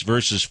 cents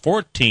versus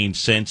 14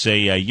 cents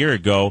a year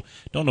ago.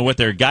 Don't know what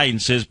their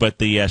guidance is, but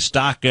the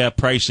stock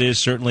price is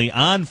certainly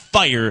on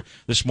fire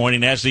this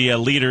morning as the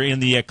leader in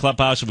the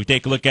clubhouse. If we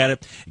take a look at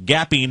it,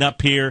 gapping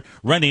up here,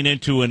 running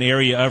into an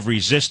area of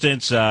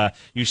resistance.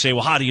 You say,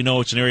 well, how do you know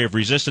it's an area of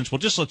resistance? Well,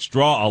 just let's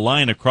draw a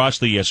line across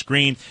the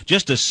screen,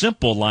 just a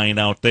simple line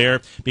out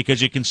there,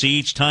 because you can see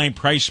each time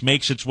price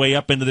makes its way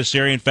up into this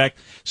area. In fact,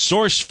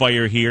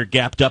 SourceFire here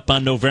gapped up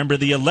on November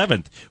the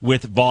 11th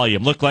with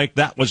volume. Looked like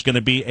that was going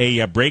to be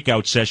a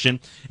breakout session,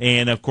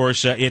 and of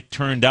course it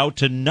turned out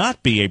to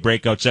not be a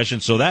breakout session,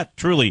 so that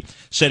truly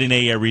setting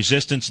a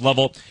resistance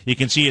level. You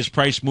can see his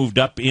price moved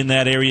up in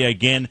that area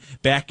again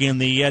back in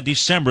the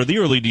the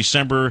early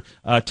December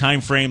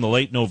time frame, the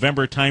late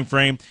November time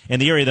frame,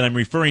 and the area that I'm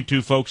referring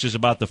to, folks, is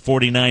about the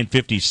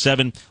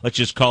 $49.57. Let's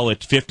just call it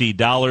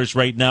 $50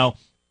 right now.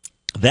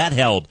 That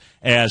held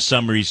as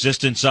some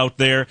resistance out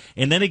there.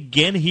 And then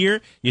again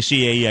here, you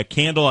see a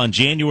candle on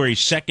January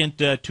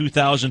 2nd,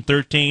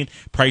 2013.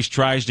 Price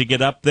tries to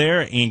get up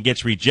there and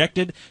gets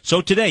rejected.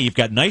 So today, you've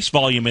got nice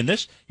volume in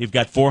this. You've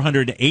got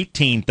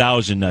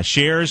 418,000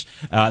 shares.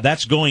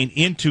 That's going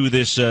into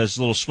this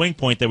little swing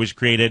point that was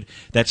created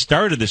that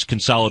started this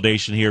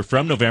consolidation here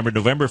from November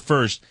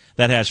 1st.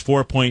 That has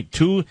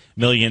 4.2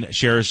 million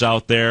shares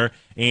out there.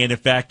 And in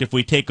fact, if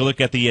we take a look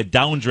at the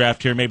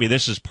downdraft here, maybe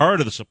this is part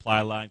of the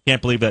supply line.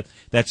 Can't believe that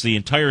that's the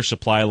entire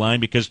supply line,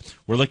 because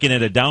we're looking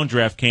at a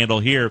downdraft candle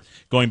here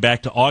going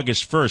back to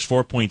August 1st,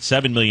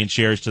 4.7 million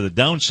shares to the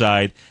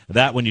downside.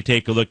 That, when you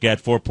take a look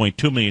at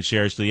 4.2 million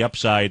shares to the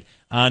upside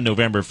on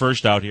November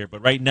 1st out here.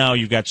 But right now,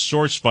 you've got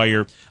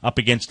SourceFire up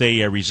against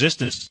a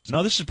resistance.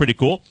 Now, this is pretty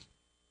cool.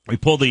 We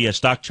pull the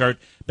stock chart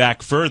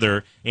back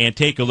further and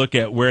take a look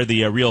at where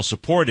the real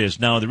support is.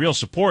 Now, the real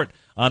support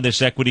on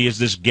this equity is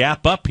this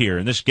gap up here.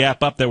 And this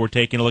gap up that we're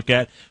taking a look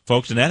at,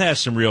 folks, and that has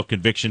some real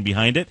conviction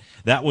behind it.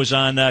 That was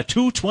on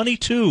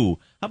 2/22.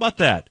 How about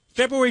that?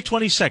 February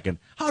 22nd.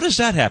 How does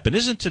that happen?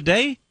 Isn't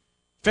today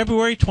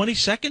February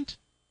 22nd?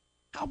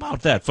 How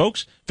about that,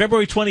 folks?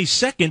 February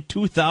 22nd,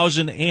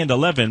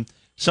 2011.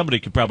 Somebody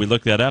could probably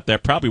look that up.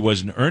 That probably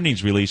was an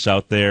earnings release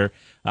out there.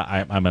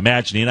 I'm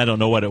imagining. I don't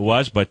know what it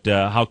was, but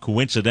how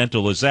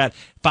coincidental is that?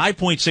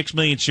 5.6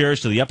 million shares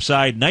to the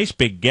upside. Nice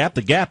big gap.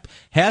 The gap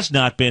has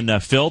not been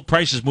filled.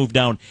 Prices moved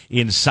down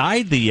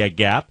inside the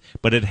gap,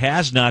 but it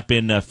has not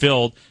been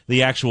filled.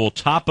 The actual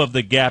top of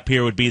the gap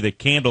here would be the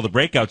candle, the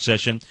breakout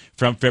session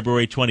from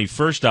February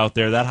 21st out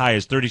there. That high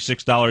is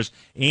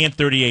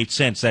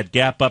 $36.38. That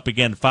gap up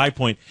again,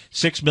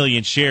 5.6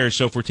 million shares.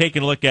 So if we're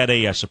taking a look at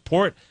a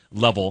support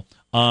level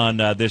on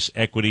this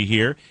equity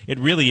here, it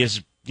really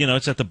is,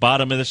 it's at the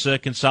bottom of this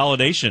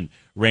consolidation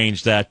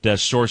range that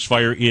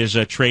SourceFire is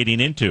trading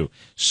into.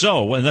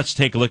 So, and let's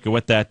take a look at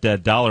what that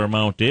dollar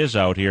amount is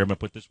out here. I'm going to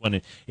put this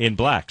one in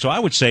black. So I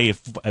would say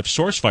if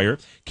SourceFire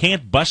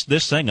can't bust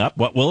this thing up,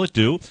 what will it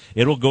do?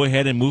 It'll go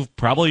ahead and move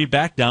probably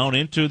back down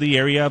into the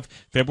area of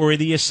February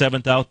the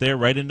 7th out there,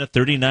 right in the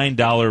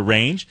 $39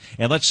 range.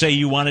 And let's say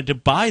you wanted to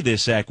buy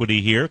this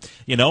equity here,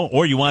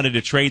 or you wanted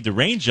to trade the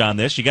range on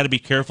this. You got to be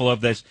careful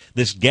of this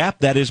gap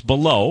that is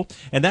below.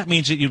 And that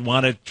means that you'd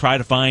want to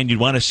you'd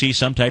want to see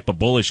some type of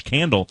bullish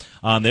candle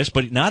on this,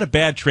 but not a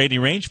bad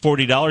trading range,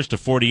 $40 to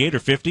 $48 or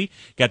 $50.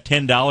 Got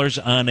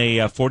 $10 on a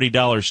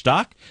 $40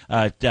 stock.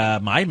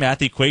 My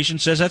math equation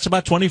says that's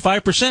about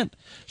 25%.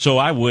 So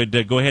I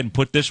would go ahead and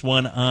put this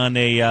one on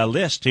a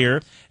list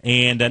here.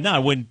 And no, I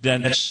wouldn't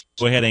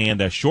go ahead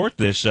and short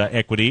this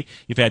equity.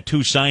 You've had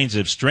two signs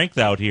of strength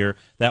out here,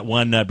 that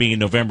one being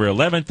November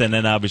 11th, and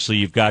then obviously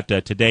you've got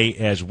today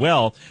as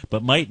well,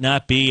 but might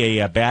not be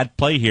a bad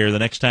play here the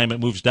next time it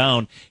moves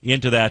down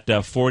into that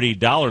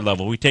 $40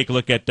 level. We take a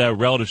look at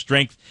relative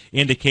strength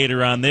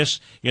indicator on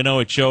this.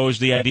 It shows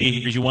the idea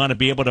here is you want to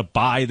be able to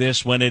buy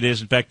this when it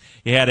is. In fact,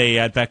 you had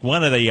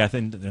one of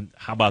the,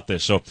 how about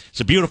this? So it's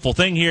a beautiful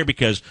thing here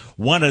because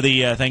one of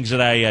the things that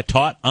I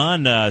taught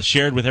on,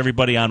 shared with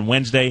everybody on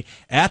Wednesday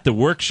at the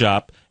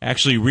workshop,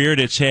 actually reared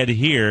its head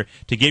here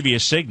to give you a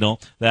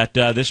signal that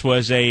this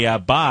was a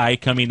buy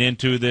coming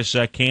into this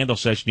candle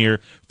session here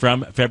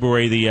from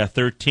February the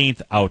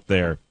 13th out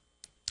there.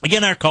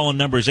 Again, our call-in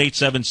number is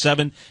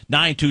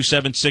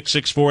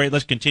 877-927-6648.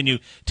 Let's continue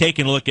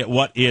taking a look at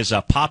what is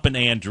popping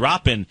and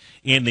dropping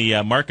in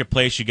the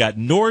marketplace. You got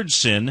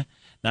Nordson,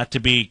 not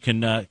to be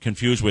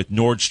confused with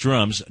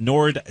Nordstrom's.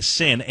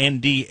 Nordson,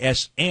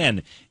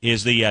 NDSN,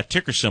 is the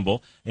ticker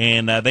symbol,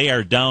 and they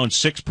are down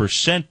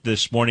 6%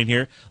 this morning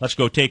here. Let's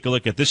go take a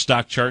look at this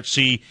stock chart,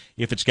 see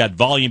if it's got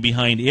volume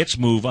behind its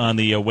move on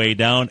the way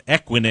down.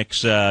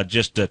 Equinix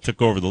just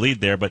took over the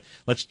lead there, but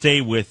let's stay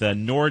with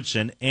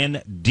Nordson,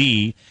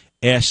 NDSN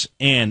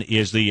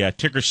is the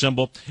ticker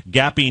symbol.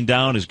 Gapping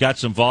down, has got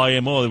some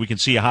volume. Oh, we can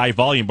see a high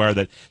volume bar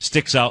that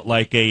sticks out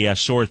like a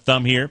sore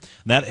thumb here.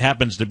 And that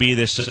happens to be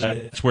this.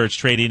 That's where it's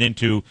trading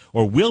into,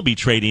 or will be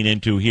trading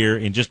into here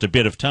in just a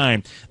bit of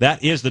time.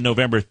 That is the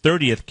November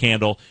 30th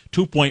candle,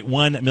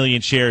 2.1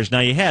 million shares.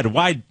 Now, you had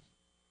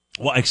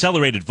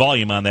accelerated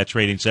volume on that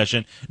trading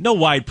session. No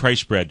wide price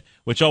spread,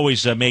 which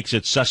always makes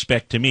it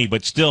suspect to me,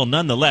 but still,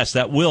 nonetheless,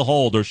 that will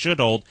hold or should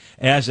hold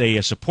as a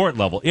support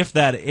level. If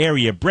that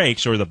area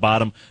breaks or the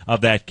bottom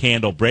of that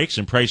candle breaks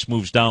and price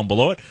moves down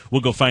below it, we'll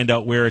go find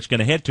out where it's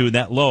going to head to, and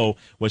that low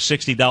was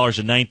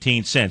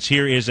 $60.19.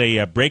 Here is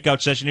a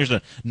breakout session. Here's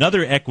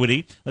another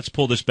equity. Let's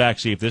pull this back,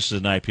 see if this is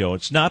an IPO.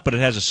 It's not, but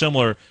it has a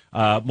similar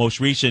most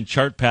recent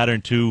chart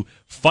pattern to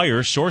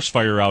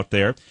SourceFire out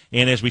there.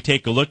 And as we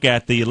take a look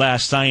at the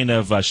last sign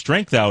of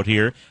strength out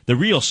here, the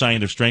real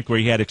sign of strength where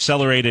you had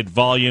accelerated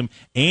volume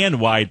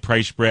and wide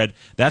price spread,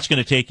 that's going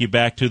to take you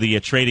back to the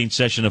trading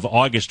session of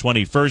August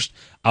 21st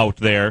out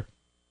there.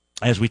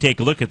 As we take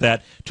a look at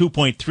that,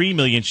 2.3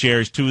 million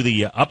shares to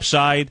the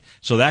upside.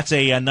 So that's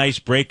a nice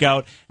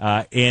breakout.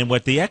 And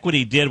what the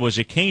equity did was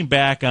it came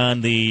back on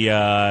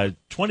the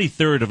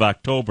 23rd of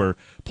October,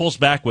 pulls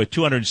back with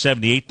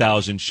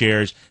 278,000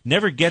 shares,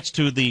 never gets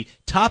to the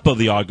top of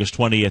the August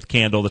 20th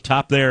candle. The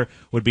top there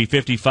would be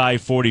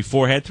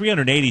 55.44, had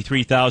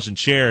 383,000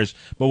 shares,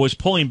 but was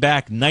pulling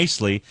back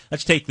nicely.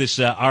 Let's take this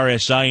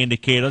RSI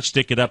indicator. Let's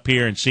stick it up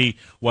here and see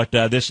what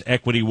this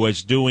equity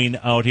was doing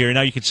out here.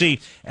 Now you can see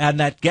on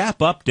that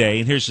gap up day,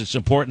 and here's what's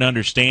important to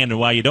understand and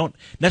why you don't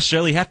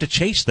necessarily have to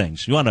chase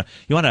things. You want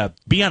to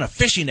be on a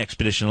fishing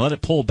expedition and let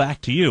it pull back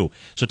to you.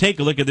 So take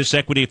a look at this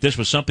equity. If this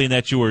was something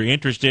that you were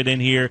interested in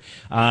here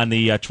on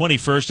the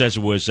 21st, as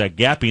it was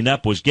gapping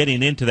up, was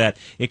getting into that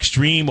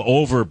extreme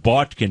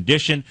overbought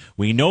condition.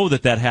 We know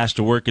that has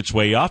to work its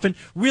way off, and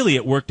really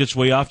it worked its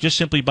way off just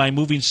simply by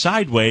moving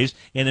sideways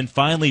and then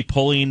finally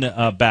pulling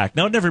back.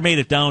 Now, it never made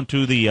it down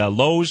to the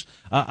lows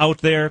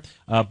out there,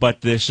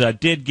 but this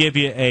did give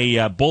you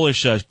a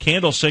bullish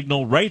candle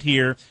signal right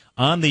here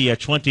on the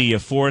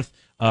 24th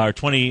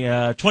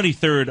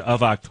 23rd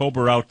of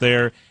October out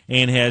there,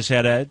 and has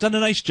done a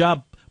nice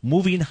job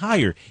moving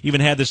higher.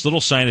 Even had this little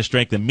sign of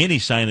strength, a mini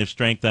sign of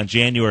strength on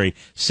January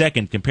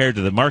 2nd compared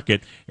to the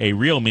market, a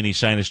real mini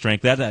sign of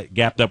strength. That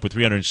gapped up with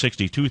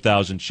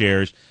 362,000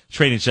 shares.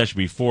 Trading session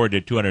before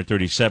did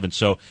 237.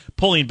 So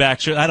pulling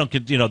back,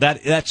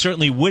 that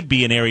certainly would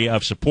be an area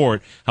of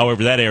support.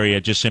 However, that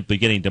area just simply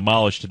getting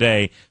demolished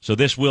today. So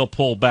this will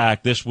pull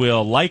back. This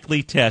will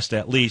likely test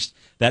at least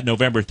that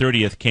November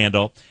 30th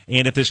candle.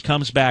 And if this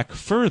comes back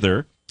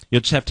further,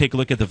 you'll just have to take a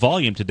look at the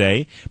volume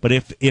today. But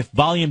if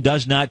volume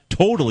does not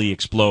totally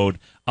explode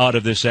out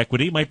of this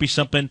equity, it might be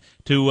something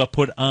to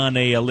put on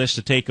a list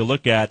to take a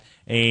look at.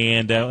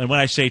 And when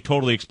I say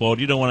totally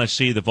explode, you don't want to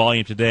see the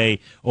volume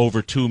today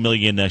over 2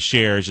 million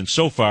shares. And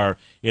so far,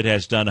 it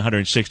has done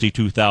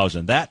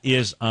 162,000. That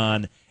is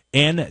on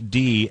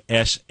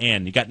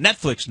NDSN. You got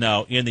Netflix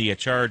now in the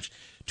charge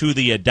to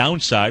the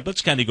downside.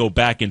 Let's kind of go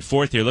back and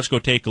forth here. Let's go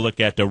take a look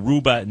at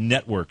Aruba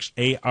Networks,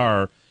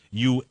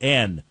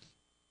 ARUN.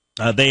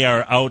 They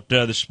are out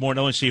this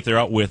morning. Let's see if they're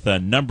out with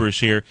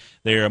numbers here.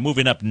 They're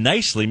moving up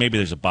nicely. Maybe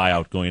there's a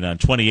buyout going on,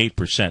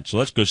 28%. So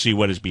let's go see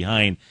what is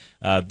behind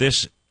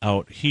this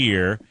out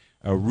here.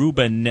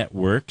 Aruba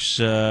Networks.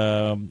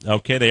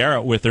 Okay, they are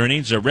out with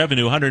earnings.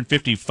 Revenue,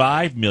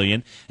 $155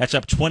 million. That's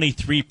up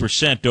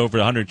 23% over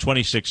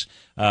 $126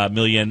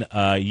 million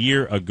a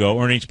year ago.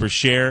 Earnings per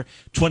share,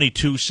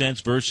 22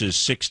 cents versus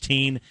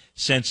 16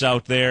 cents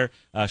out there.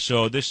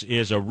 So this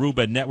is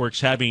Aruba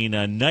Networks having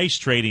a nice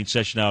trading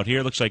session out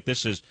here. Looks like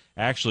this is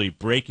actually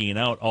breaking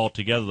out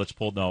altogether. Let's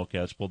pull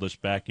this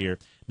back here.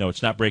 No,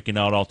 it's not breaking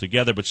out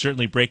altogether, but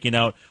certainly breaking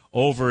out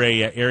over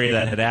a area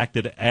that had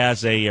acted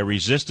as a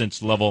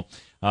resistance level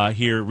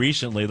here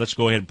recently. Let's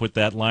go ahead and put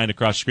that line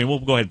across the screen. We'll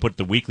go ahead and put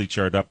the weekly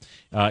chart up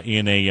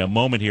in a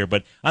moment here.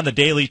 But on the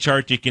daily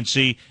chart, you can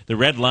see the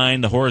red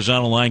line, the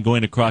horizontal line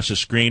going across the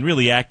screen,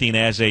 really acting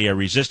as a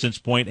resistance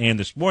point, and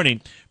this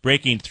morning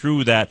breaking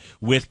through that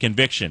with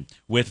conviction,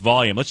 with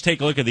volume. Let's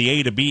take a look at the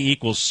A to B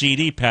equals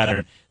CD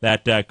pattern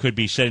that could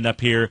be setting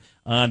up here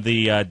on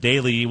the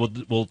daily.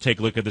 We'll take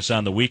a look at this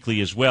on the weekly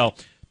as well.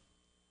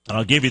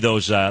 I'll give you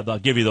those. I'll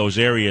give you those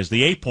areas.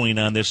 The A point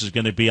on this is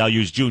going to be, I'll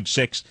use June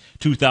 6,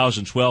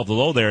 2012. The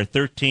low there,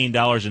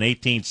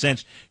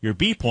 $13.18. Your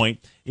B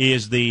point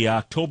is the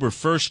October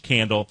 1st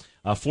candle,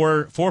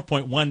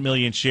 4.1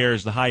 million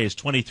shares. The high is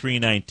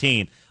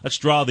 23.19. Let's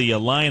draw the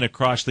line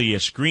across the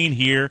screen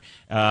here,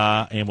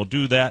 and we'll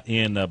do that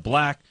in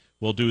black.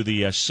 We'll do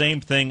the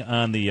same thing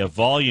on the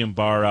volume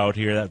bar out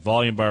here. That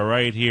volume bar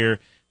right here.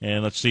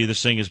 And let's see,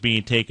 this thing is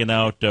being taken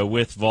out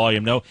with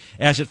volume. No,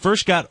 as it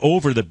first got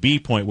over the B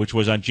point, which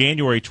was on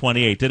January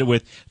 28th, did it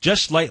with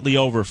just slightly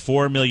over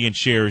 4 million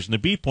shares. And the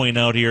B point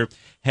out here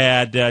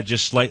had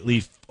just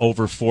slightly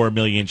over 4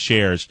 million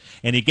shares.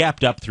 And he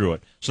gapped up through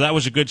it. So that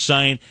was a good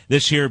sign.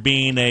 This here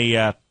being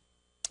a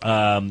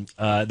then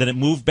it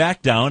moved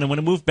back down, and when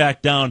it moved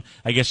back down,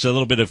 I guess a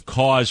little bit of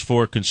cause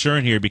for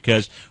concern here,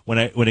 because when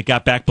it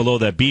got back below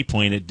that B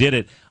point, it did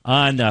it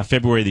on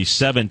February the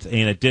 7th,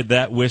 and it did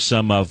that with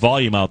some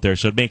volume out there,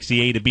 so it makes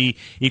the A to B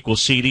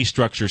equals CD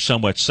structure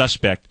somewhat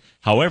suspect.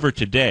 However,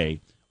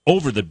 today,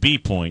 over the B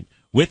point,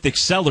 with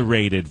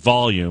accelerated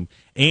volume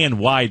and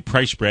wide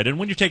price spread. And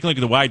when you're taking a look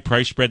at the wide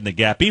price spread and the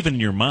gap, even in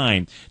your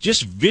mind,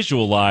 just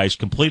visualize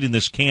completing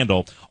this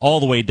candle all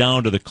the way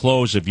down to the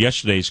close of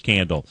yesterday's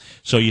candle.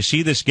 So you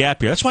see this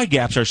gap here. That's why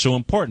gaps are so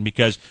important,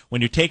 because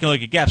when you're taking a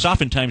look at gaps,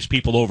 oftentimes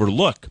people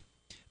overlook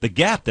the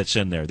gap that's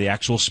in there, the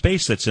actual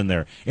space that's in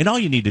there. And all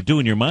you need to do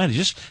in your mind is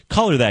just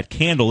color that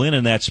candle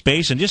in that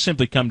space and just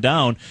simply come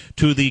down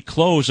to the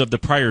close of the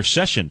prior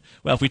session.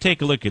 Well, if we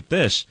take a look at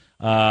this,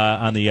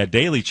 on the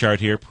daily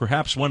chart here,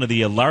 perhaps one of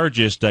the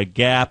largest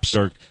gaps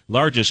or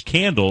largest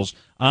candles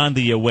on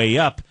the way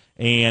up,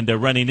 and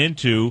running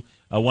into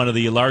one of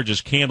the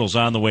largest candles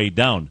on the way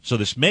down. So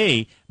this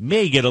may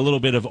get a little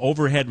bit of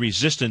overhead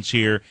resistance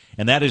here,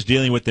 and that is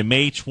dealing with the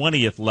May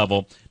 20th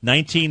level,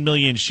 19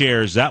 million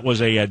shares. That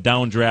was a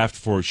downdraft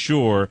for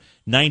sure.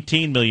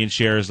 19 million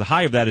shares. The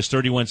high of that is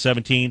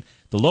 31.17.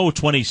 The low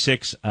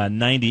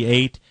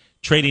 26.98.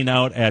 Trading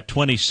out at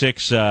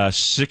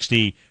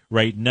 26.60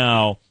 right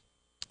now.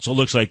 So it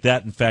looks like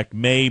that, in fact,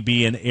 may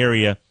be an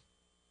area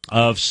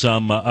of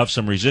some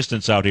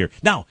resistance out here.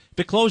 Now, if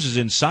it closes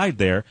inside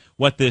there,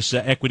 what this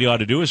equity ought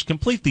to do is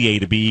complete the A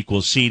to B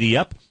equals CD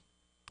up,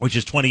 which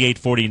is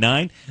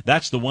 28.49.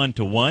 That's the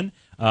 1-to-1.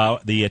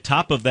 The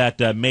top of that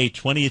May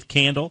 20th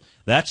candle,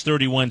 that's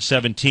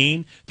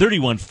 31.17.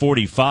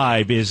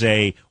 31.45 is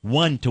a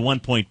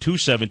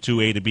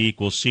 1-to-1.272 A to B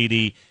equals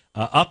CD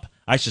up.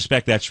 I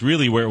suspect that's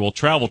really where it will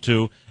travel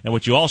to. And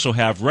what you also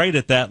have right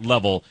at that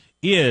level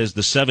is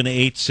the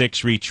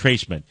 786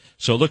 retracement.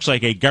 So it looks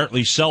like a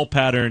Gartley sell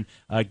pattern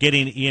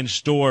getting in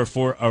store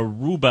for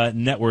Aruba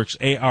Networks,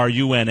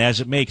 ARUN,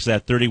 as it makes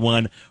that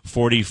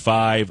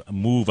 31.45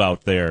 move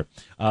out there.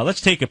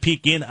 Let's take a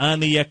peek in on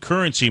the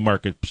currency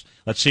markets.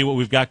 Let's see what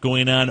we've got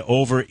going on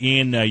over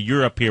in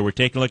Europe here. We're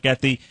taking a look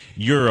at the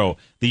euro.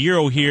 The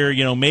euro here,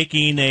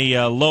 making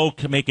a low,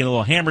 making a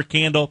little hammer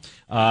candle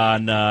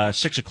on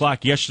 6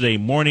 o'clock yesterday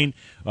morning.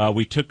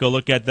 We took a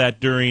look at that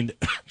during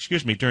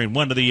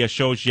one of the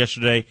shows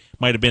yesterday.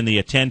 Might have been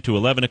the 10 to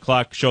 11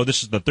 o'clock show.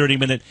 This is the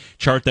 30-minute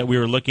chart that we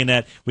were looking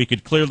at. We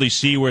could clearly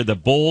see where the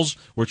bulls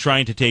were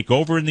trying to take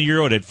over in the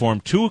euro. It had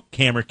formed two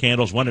hammer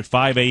candles, one at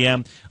 5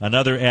 a.m.,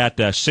 another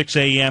at 6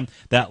 a.m.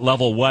 That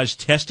level was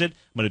tested.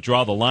 I'm going to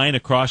draw the line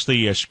across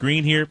the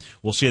screen here.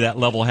 We'll see that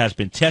level has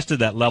been tested.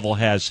 That level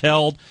has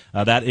held.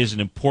 That is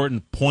an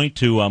important point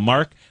to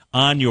mark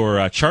on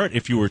your chart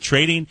if you were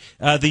trading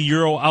the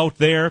euro out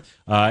there.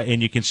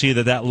 And you can see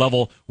that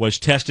level was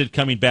tested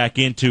coming back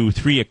into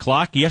 3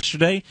 o'clock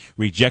yesterday.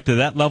 Rejected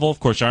that level. Of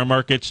course, our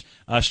markets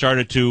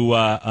started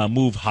to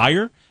move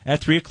higher at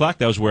 3 o'clock.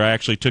 That was where I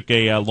actually took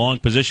a long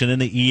position in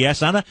the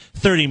ES on a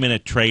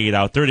 30-minute trade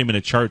out,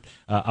 30-minute chart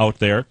out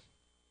there.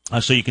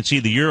 So you can see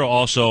the euro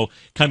also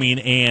coming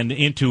and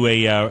into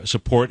a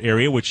support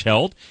area, which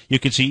held. You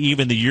can see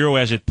even the euro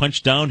as it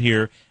punched down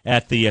here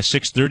at the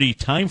 6:30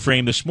 time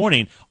frame this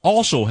morning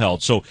also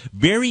held. So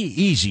very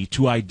easy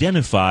to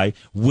identify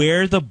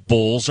where the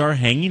bulls are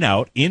hanging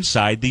out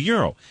inside the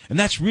euro. And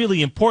that's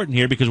really important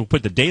here because we'll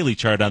put the daily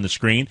chart on the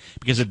screen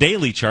because the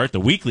daily chart, the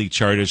weekly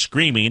chart, is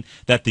screaming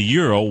that the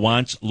euro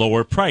wants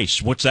lower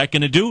price. What's that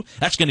going to do?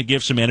 That's going to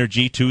give some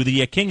energy to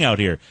the king out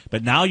here.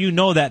 But now you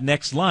know that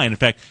next line. In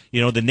fact,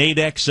 the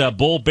Nadex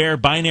bull-bear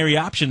binary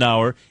option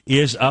hour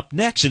is up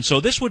next. And so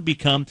this would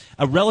become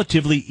a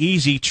relatively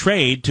easy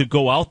trade to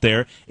go out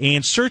there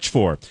and search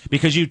for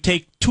because you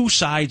take two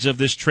sides of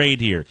this trade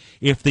here.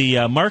 If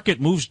the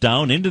market moves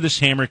down into this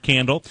hammer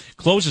candle,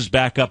 closes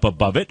back up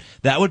above it,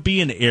 that would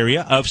be an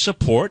area of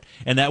support,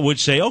 and that would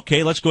say,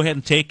 okay, let's go ahead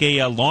and take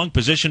a long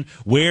position.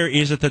 Where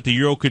is it that the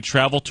euro could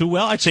travel to?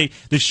 Well, I'd say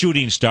the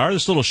shooting star,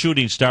 this little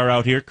shooting star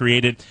out here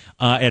created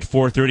at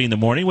 4:30 in the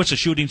morning. What's a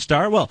shooting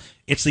star? Well,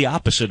 it's the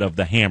opposite of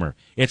the hammer.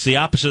 It's the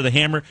opposite of the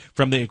hammer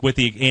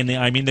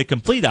the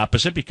complete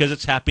opposite because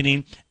it's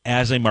happening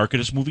as a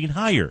market is moving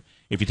higher.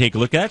 If you take a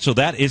look at it, so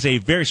that is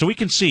so we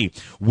can see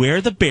where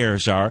the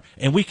bears are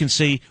and we can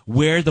see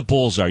where the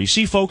bulls are. You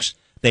see, folks,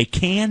 they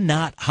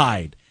cannot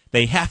hide.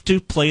 They have to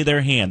play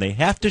their hand. They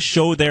have to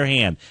show their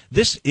hand.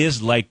 This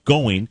is like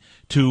going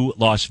to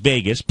Las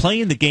Vegas,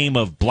 playing the game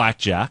of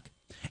blackjack,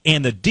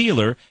 and the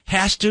dealer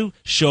has to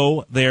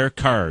show their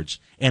cards.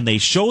 And they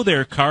show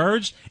their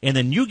cards, and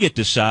then you get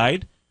to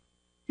decide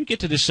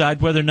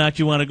whether or not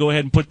you want to go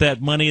ahead and put that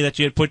money that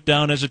you had put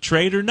down as a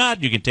trade or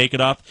not. You can take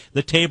it off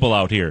the table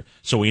out here.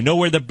 So we know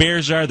where the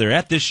bears are. They're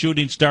at this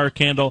shooting star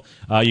candle.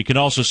 You can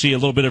also see a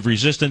little bit of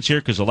resistance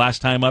here because the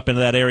last time up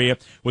into that area,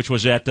 which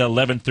was at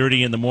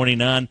 11:30 in the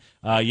morning on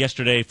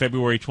yesterday,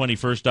 February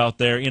 21st out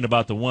there in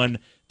about the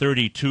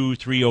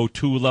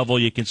 132.302 level.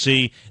 You can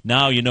see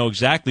now you know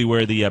exactly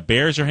where the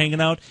bears are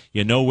hanging out.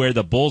 You know where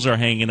the bulls are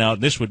hanging out.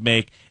 This would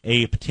make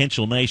a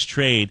potential nice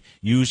trade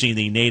using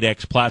the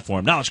Nadex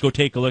platform. Now let's go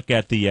take a look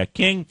at the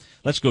king.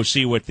 Let's go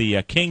see what the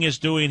king is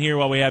doing here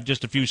while we have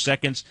just a few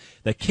seconds.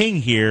 The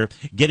king here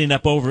getting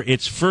up over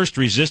its first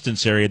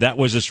resistance area. That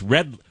was this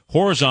red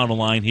horizontal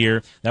line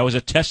here. That was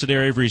a tested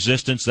area of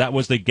resistance. That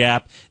was the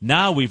gap.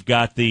 Now we've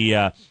got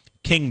the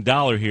king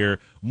dollar here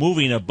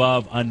moving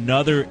above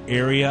another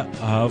area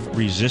of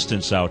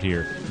resistance out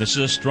here. This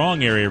is a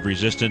strong area of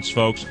resistance,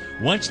 folks.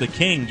 Once the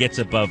king gets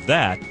above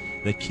that,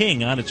 the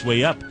king on its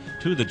way up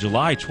to the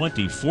July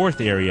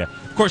 24th area.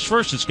 Of course,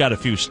 first it's got a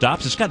few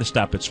stops. It's got to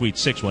stop at Suite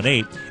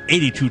 618,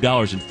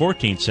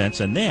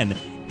 $82.14, and then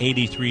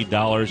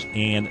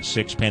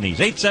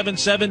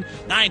 $83.06.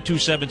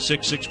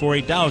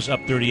 877-927-6648. Dow's up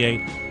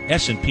 38.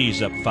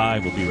 S&P's up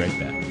 5. We'll be right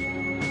back.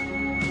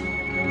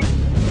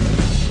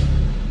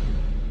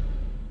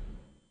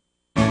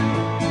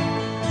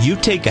 You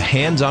take a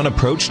hands-on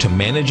approach to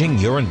managing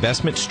your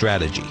investment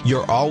strategy.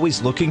 You're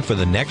always looking for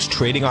the next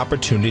trading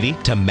opportunity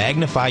to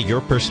magnify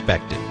your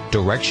perspective.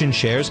 Direction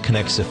Shares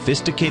connects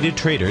sophisticated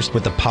traders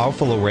with a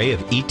powerful array of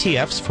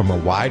ETFs from a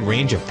wide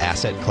range of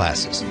asset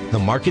classes. The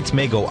markets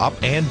may go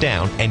up and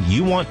down, and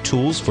you want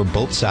tools for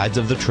both sides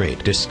of the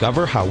trade.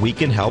 Discover how we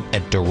can help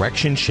at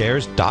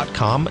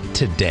DirectionShares.com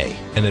today.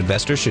 An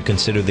investor should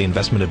consider the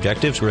investment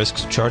objectives,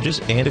 risks, charges,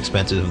 and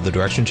expenses of the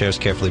Direction Shares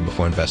carefully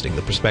before investing.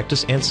 The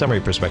prospectus and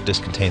summary prospectus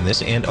contain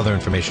this and other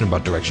information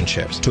about Direction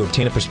Shares. To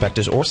obtain a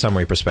prospectus or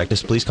summary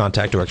prospectus, please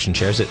contact Direction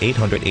Shares at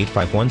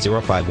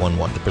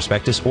 800-851-0511. The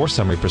prospectus or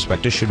summary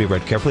prospectus should be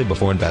read carefully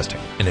before investing.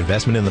 An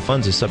investment in the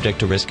funds is subject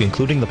to risk,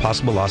 including the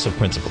possible loss of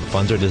principal. The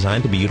funds are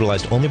designed to be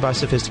utilized only by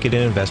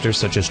sophisticated investors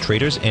such as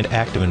traders and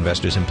active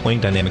investors employing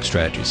dynamic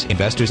strategies.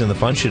 Investors in the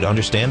fund should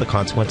understand the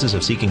consequences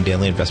of seeking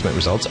daily investment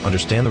results,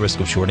 understand the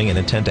risk of shorting, and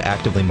intend to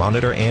actively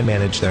monitor and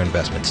manage their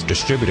investments.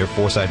 Distributor,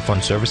 Foreside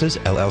Fund Services,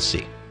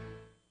 LLC.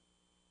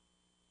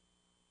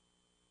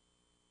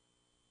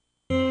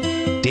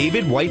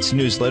 David White's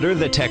newsletter,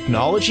 The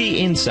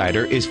Technology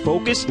Insider, is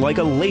focused like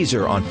a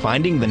laser on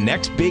finding the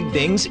next big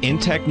things in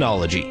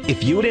technology.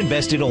 If you had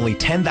invested only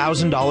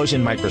 $10,000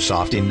 in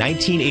Microsoft in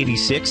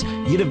 1986,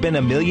 you'd have been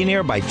a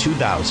millionaire by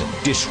 2000.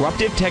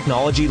 Disruptive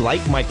technology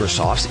like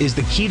Microsoft's is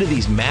the key to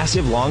these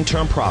massive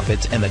long-term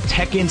profits, and the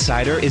Tech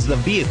Insider is the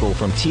vehicle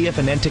from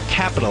TFNN to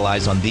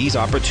capitalize on these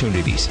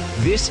opportunities.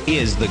 This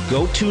is the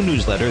go-to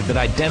newsletter that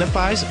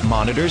identifies,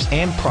 monitors,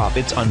 and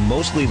profits on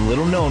mostly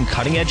little-known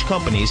cutting-edge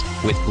companies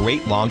with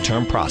great long-term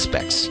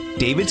prospects.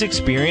 David's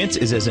experience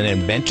is as an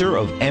inventor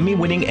of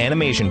Emmy-winning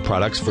animation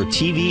products for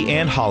TV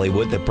and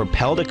Hollywood that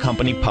propelled a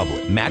company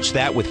public. Match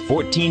that with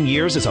 14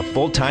 years as a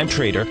full-time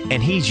trader,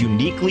 and he's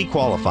uniquely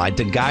qualified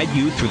to guide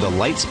you through the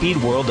light-speed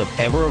world of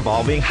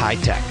ever-evolving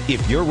high-tech.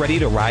 If you're ready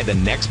to ride the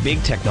next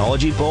big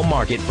technology bull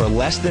market for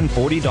less than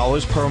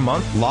 $40 per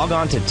month, log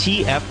on to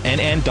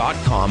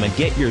TFNN.com and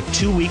get your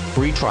 2-week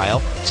free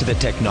trial to the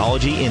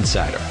Technology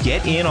Insider.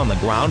 Get in on the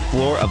ground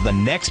floor of the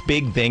next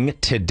big thing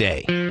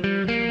today.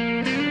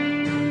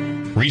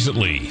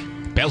 Recently,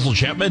 Basil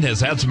Chapman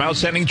has had some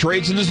outstanding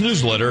trades in his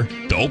newsletter,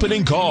 The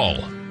Opening Call.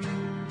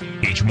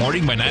 Each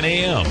morning by 9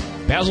 a.m.,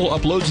 Basil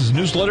uploads his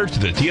newsletter to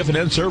the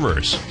TFNN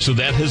servers so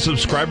that his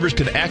subscribers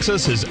can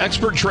access his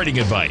expert trading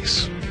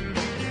advice.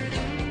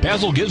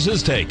 Basil gives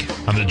his take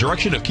on the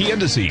direction of key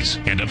indices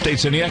and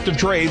updates any active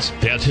trades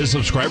that his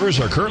subscribers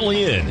are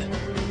currently in.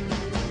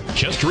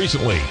 Just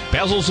recently,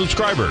 Basil's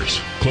subscribers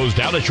closed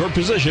out a short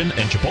position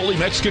in Chipotle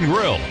Mexican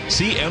Grill,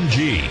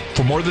 CMG,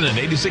 for more than an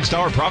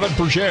 $86 profit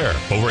per share,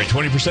 over a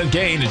 20%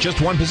 gain in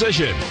just one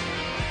position.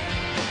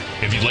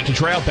 If you'd like to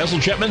try out Basil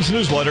Chapman's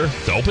newsletter,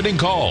 The Opening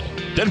Call,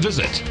 then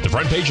visit the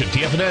front page at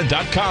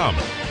TFNN.com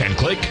and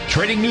click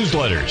Trading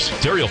Newsletters.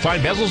 There you'll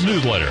find Basil's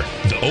newsletter,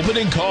 The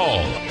Opening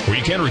Call, where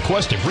you can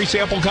request a free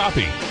sample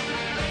copy.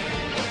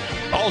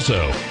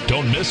 Also,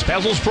 don't miss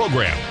Basil's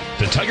program,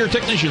 The Tiger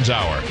Technicians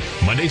Hour,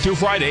 Monday through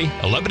Friday,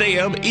 11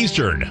 a.m.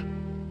 Eastern,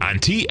 on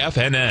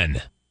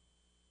TFNN.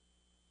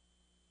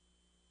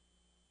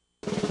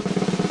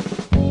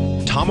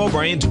 Tom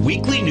O'Brien's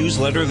weekly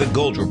newsletter, The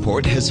Gold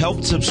Report, has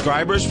helped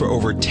subscribers for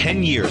over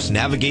 10 years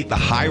navigate the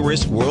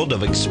high-risk world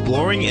of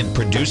exploring and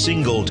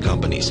producing gold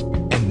companies.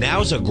 And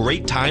now's a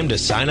great time to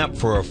sign up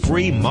for a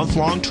free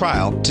month-long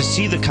trial to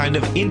see the kind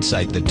of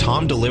insight that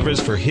Tom delivers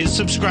for his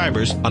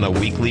subscribers on a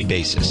weekly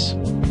basis.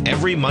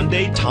 Every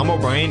Monday, Tom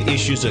O'Brien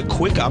issues a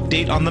quick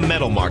update on the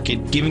metal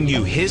market, giving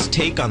you his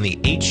take on the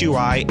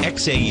HUI,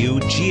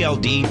 XAU,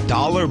 GLD,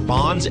 dollar,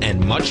 bonds,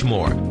 and much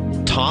more.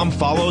 Tom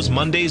follows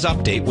Monday's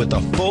update with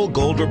a full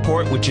gold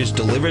report, which is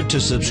delivered to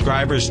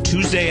subscribers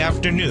Tuesday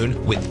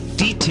afternoon with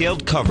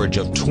detailed coverage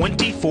of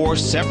 24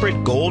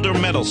 separate gold or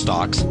metal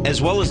stocks, as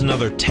well as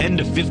another 10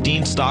 to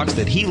 15 stocks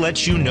that he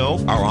lets you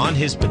know are on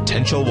his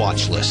potential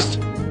watch list.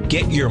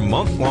 Get your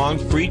month-long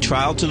free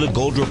trial to the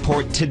Gold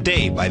Report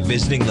today by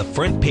visiting the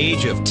front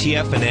page of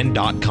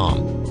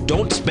TFNN.com.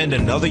 Don't spend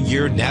another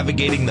year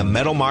navigating the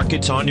metal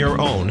markets on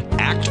your own.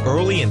 Act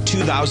early in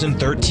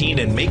 2013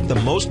 and make the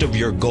most of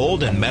your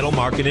gold and metal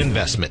market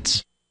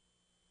investments.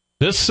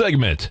 This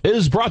segment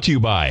is brought to you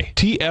by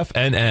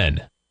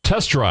TFNN.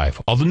 Test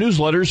drive all the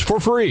newsletters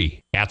for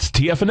free at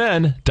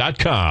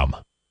TFNN.com.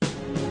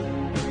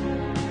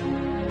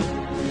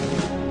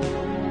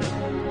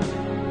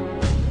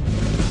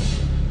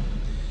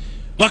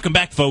 Welcome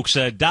back, folks.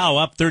 Dow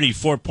up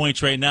 34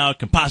 points right now.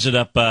 Composite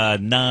up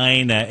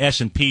 9.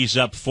 S&P's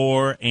up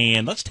 4.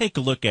 And let's take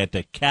a look at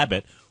the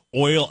Cabot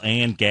Oil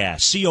and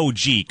Gas.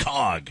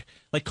 COG.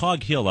 Like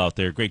Cog Hill out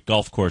there. Great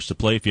golf course to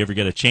play if you ever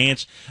get a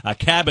chance.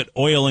 Cabot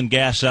Oil and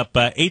Gas up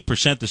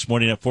 8% this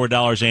morning at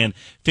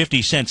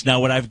 $4.50. Now,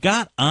 what I've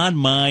got on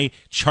my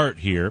chart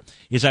here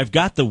is I've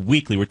got the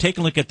weekly. We're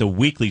taking a look at the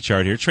weekly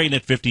chart here, trading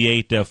at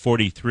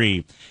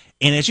 58.43.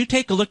 And as you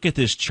take a look at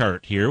this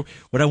chart here,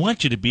 what I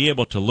want you to be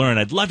able to learn,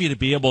 I'd love you to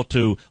be able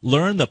to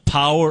learn the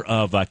power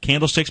of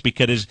candlesticks,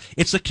 because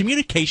it's the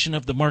communication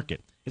of the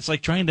market. It's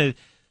like trying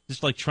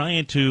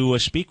to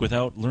speak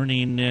without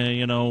learning,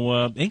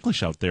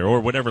 English out there, or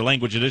whatever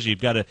language it is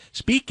you've got to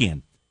speak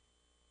in.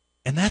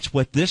 And that's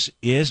what this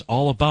is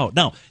all about.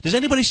 Now, does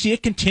anybody see a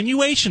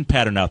continuation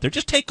pattern out there?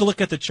 Just take a look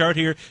at the chart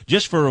here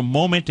just for a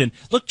moment and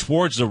look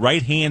towards the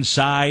right-hand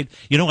side.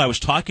 I was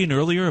talking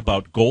earlier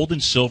about gold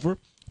and silver.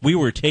 We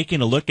were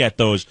taking a look at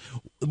those.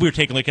 We were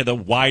taking a look at the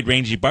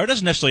wide-ranging bar. It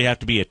doesn't necessarily have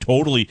to be a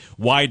totally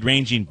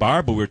wide-ranging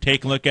bar, but we were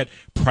taking a look at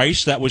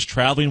price that was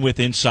traveling with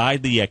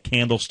inside the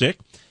candlestick.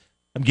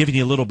 I'm giving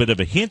you a little bit of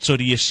a hint. So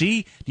do you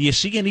see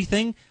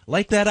anything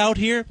like that out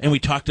here? And we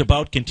talked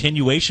about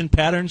continuation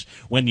patterns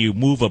when you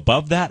move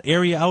above that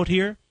area out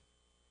here.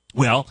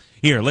 Well,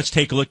 here, let's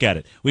take a look at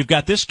it. We've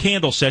got this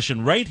candle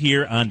session right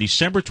here on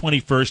December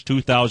 21st,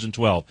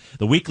 2012.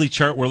 The weekly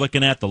chart we're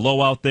looking at, the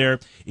low out there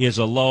is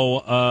a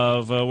low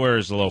of, where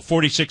is the low?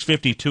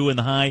 46.52 and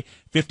the high,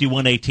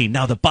 51.18.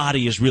 Now, the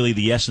body is really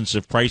the essence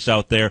of price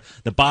out there.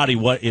 The body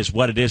what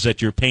it is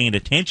that you're paying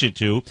attention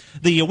to.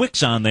 The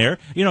wicks on there,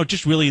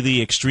 just really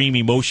the extreme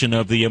emotion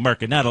of the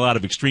market. Not a lot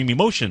of extreme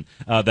emotion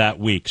that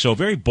week. So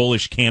very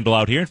bullish candle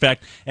out here. In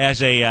fact,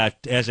 as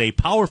a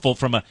powerful,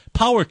 from a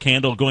power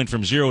candle going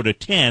from 0 to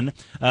 10,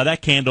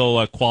 that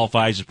candle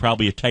qualifies as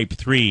probably a type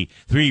 3.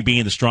 3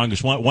 being the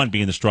strongest, 1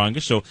 being the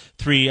strongest. So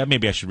 3,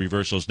 maybe I should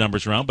reverse those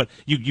numbers around, but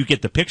you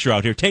get the picture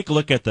out here. Take a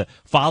look at the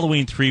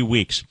following 3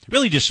 weeks.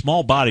 Really just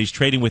small bodies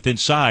trading with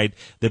inside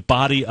the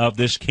body of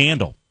this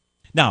candle.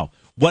 Now,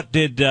 what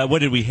did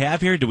we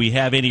have here? Do we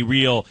have any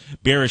real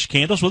bearish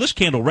candles? Well, this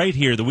candle right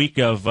here, the week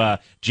of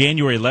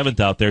January 11th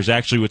out there, is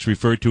actually what's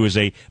referred to as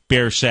a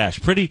bear sash.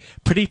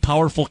 Pretty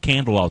powerful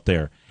candle out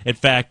there. In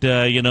fact,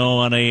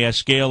 on a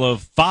scale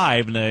of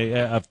 5,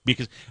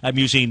 because I'm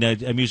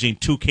using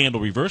 2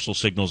 candle reversal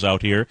signals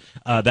out here,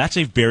 that's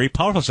a very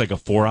powerful. It's like a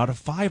 4 out of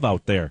 5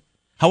 out there.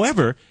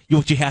 However,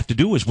 what you have to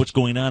do is what's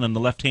going on the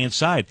left-hand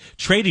side,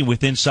 trading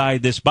with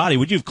inside this body.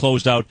 Would you have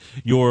closed out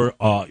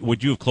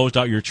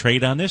your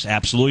trade on this?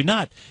 Absolutely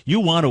not. You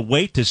want to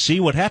wait to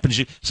see what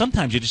happens.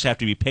 Sometimes you just have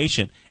to be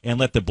patient and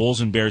let the bulls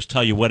and bears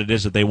tell you what it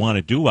is that they want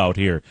to do out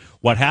here.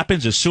 What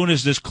happens as soon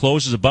as this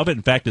closes above it?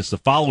 In fact, it's the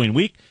following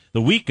week.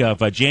 The week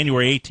of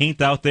January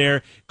 18th out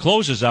there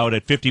closes out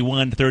at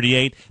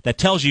 51.38. That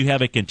tells you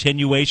have a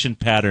continuation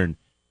pattern.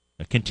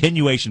 A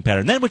continuation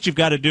pattern. Then what you've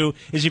got to do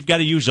is you've got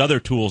to use other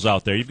tools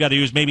out there. You've got to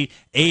use maybe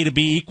A to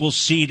B equals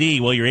CD.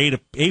 Well, your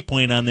A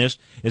point on this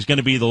is going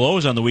to be the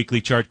lows on the weekly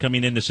chart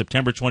coming into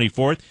September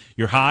 24th.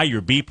 Your high,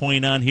 your B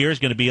point on here is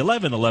going to be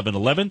 11, 11,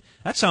 11.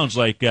 That sounds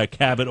like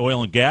Cabot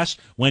Oil and Gas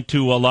went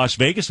to Las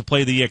Vegas to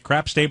play the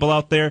crap stable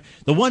out there.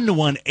 The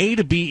 1-to-1 A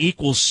to B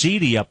equals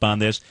CD up on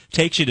this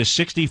takes you to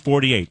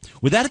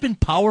 60.48. Would that have been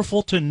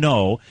powerful to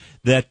know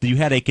that you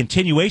had a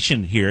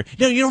continuation here?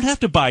 You don't have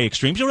to buy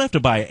extremes. You don't have to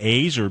buy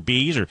A's or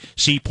B's or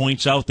C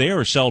points out there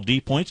or sell D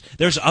points.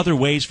 There's other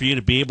ways for you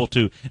to be able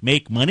to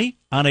make money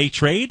on a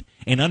trade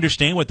and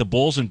understand what the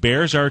bulls and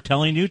bears are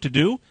telling you to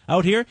do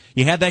out here.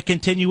 You have that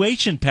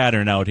continuation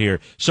pattern out here.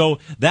 So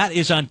that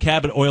is on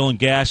Cabot Oil and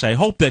Gas. I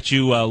hope that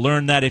you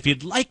learn that. If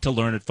you'd like to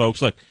learn it,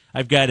 folks, look,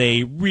 I've got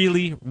a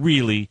really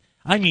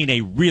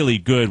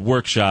good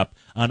workshop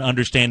on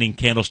understanding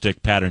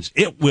candlestick patterns.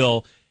 It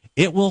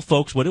will,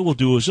 folks, what it will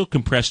do is it'll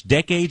compress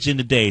decades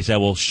into days. I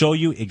will show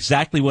you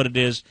exactly what it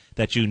is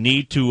that you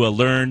need to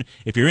learn.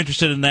 If you're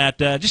interested in that,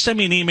 just send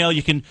me an email.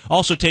 You can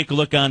also take a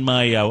look on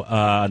my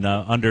on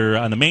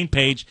the main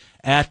page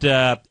at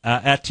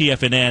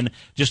TFNN.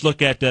 Just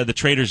look at the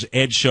Trader's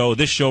Edge show,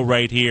 this show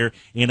right here,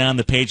 and on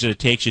the page that it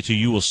takes you to,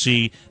 you will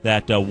see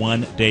that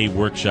one-day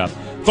workshop.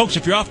 Folks,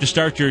 if you're off to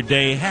start your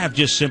day, have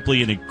just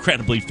simply an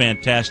incredibly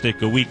fantastic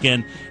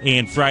weekend.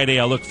 And Friday,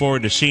 I look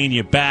forward to seeing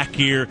you back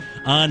here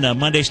on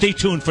Monday. Stay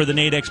tuned for the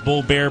Nadex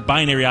Bull Bear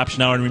Binary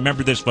Option Hour. And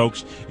remember this,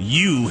 folks,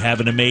 you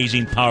have an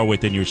amazing power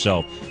within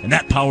yourself. And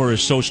that power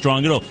is so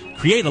strong, it'll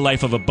create a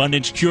life of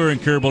abundance, cure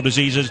incurable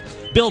diseases,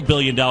 build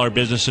billion-dollar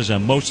businesses,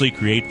 and mostly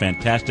create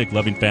fantastic,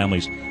 loving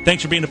families.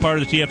 Thanks for being a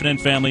part of the TFNN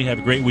family. Have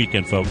a great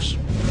weekend, folks.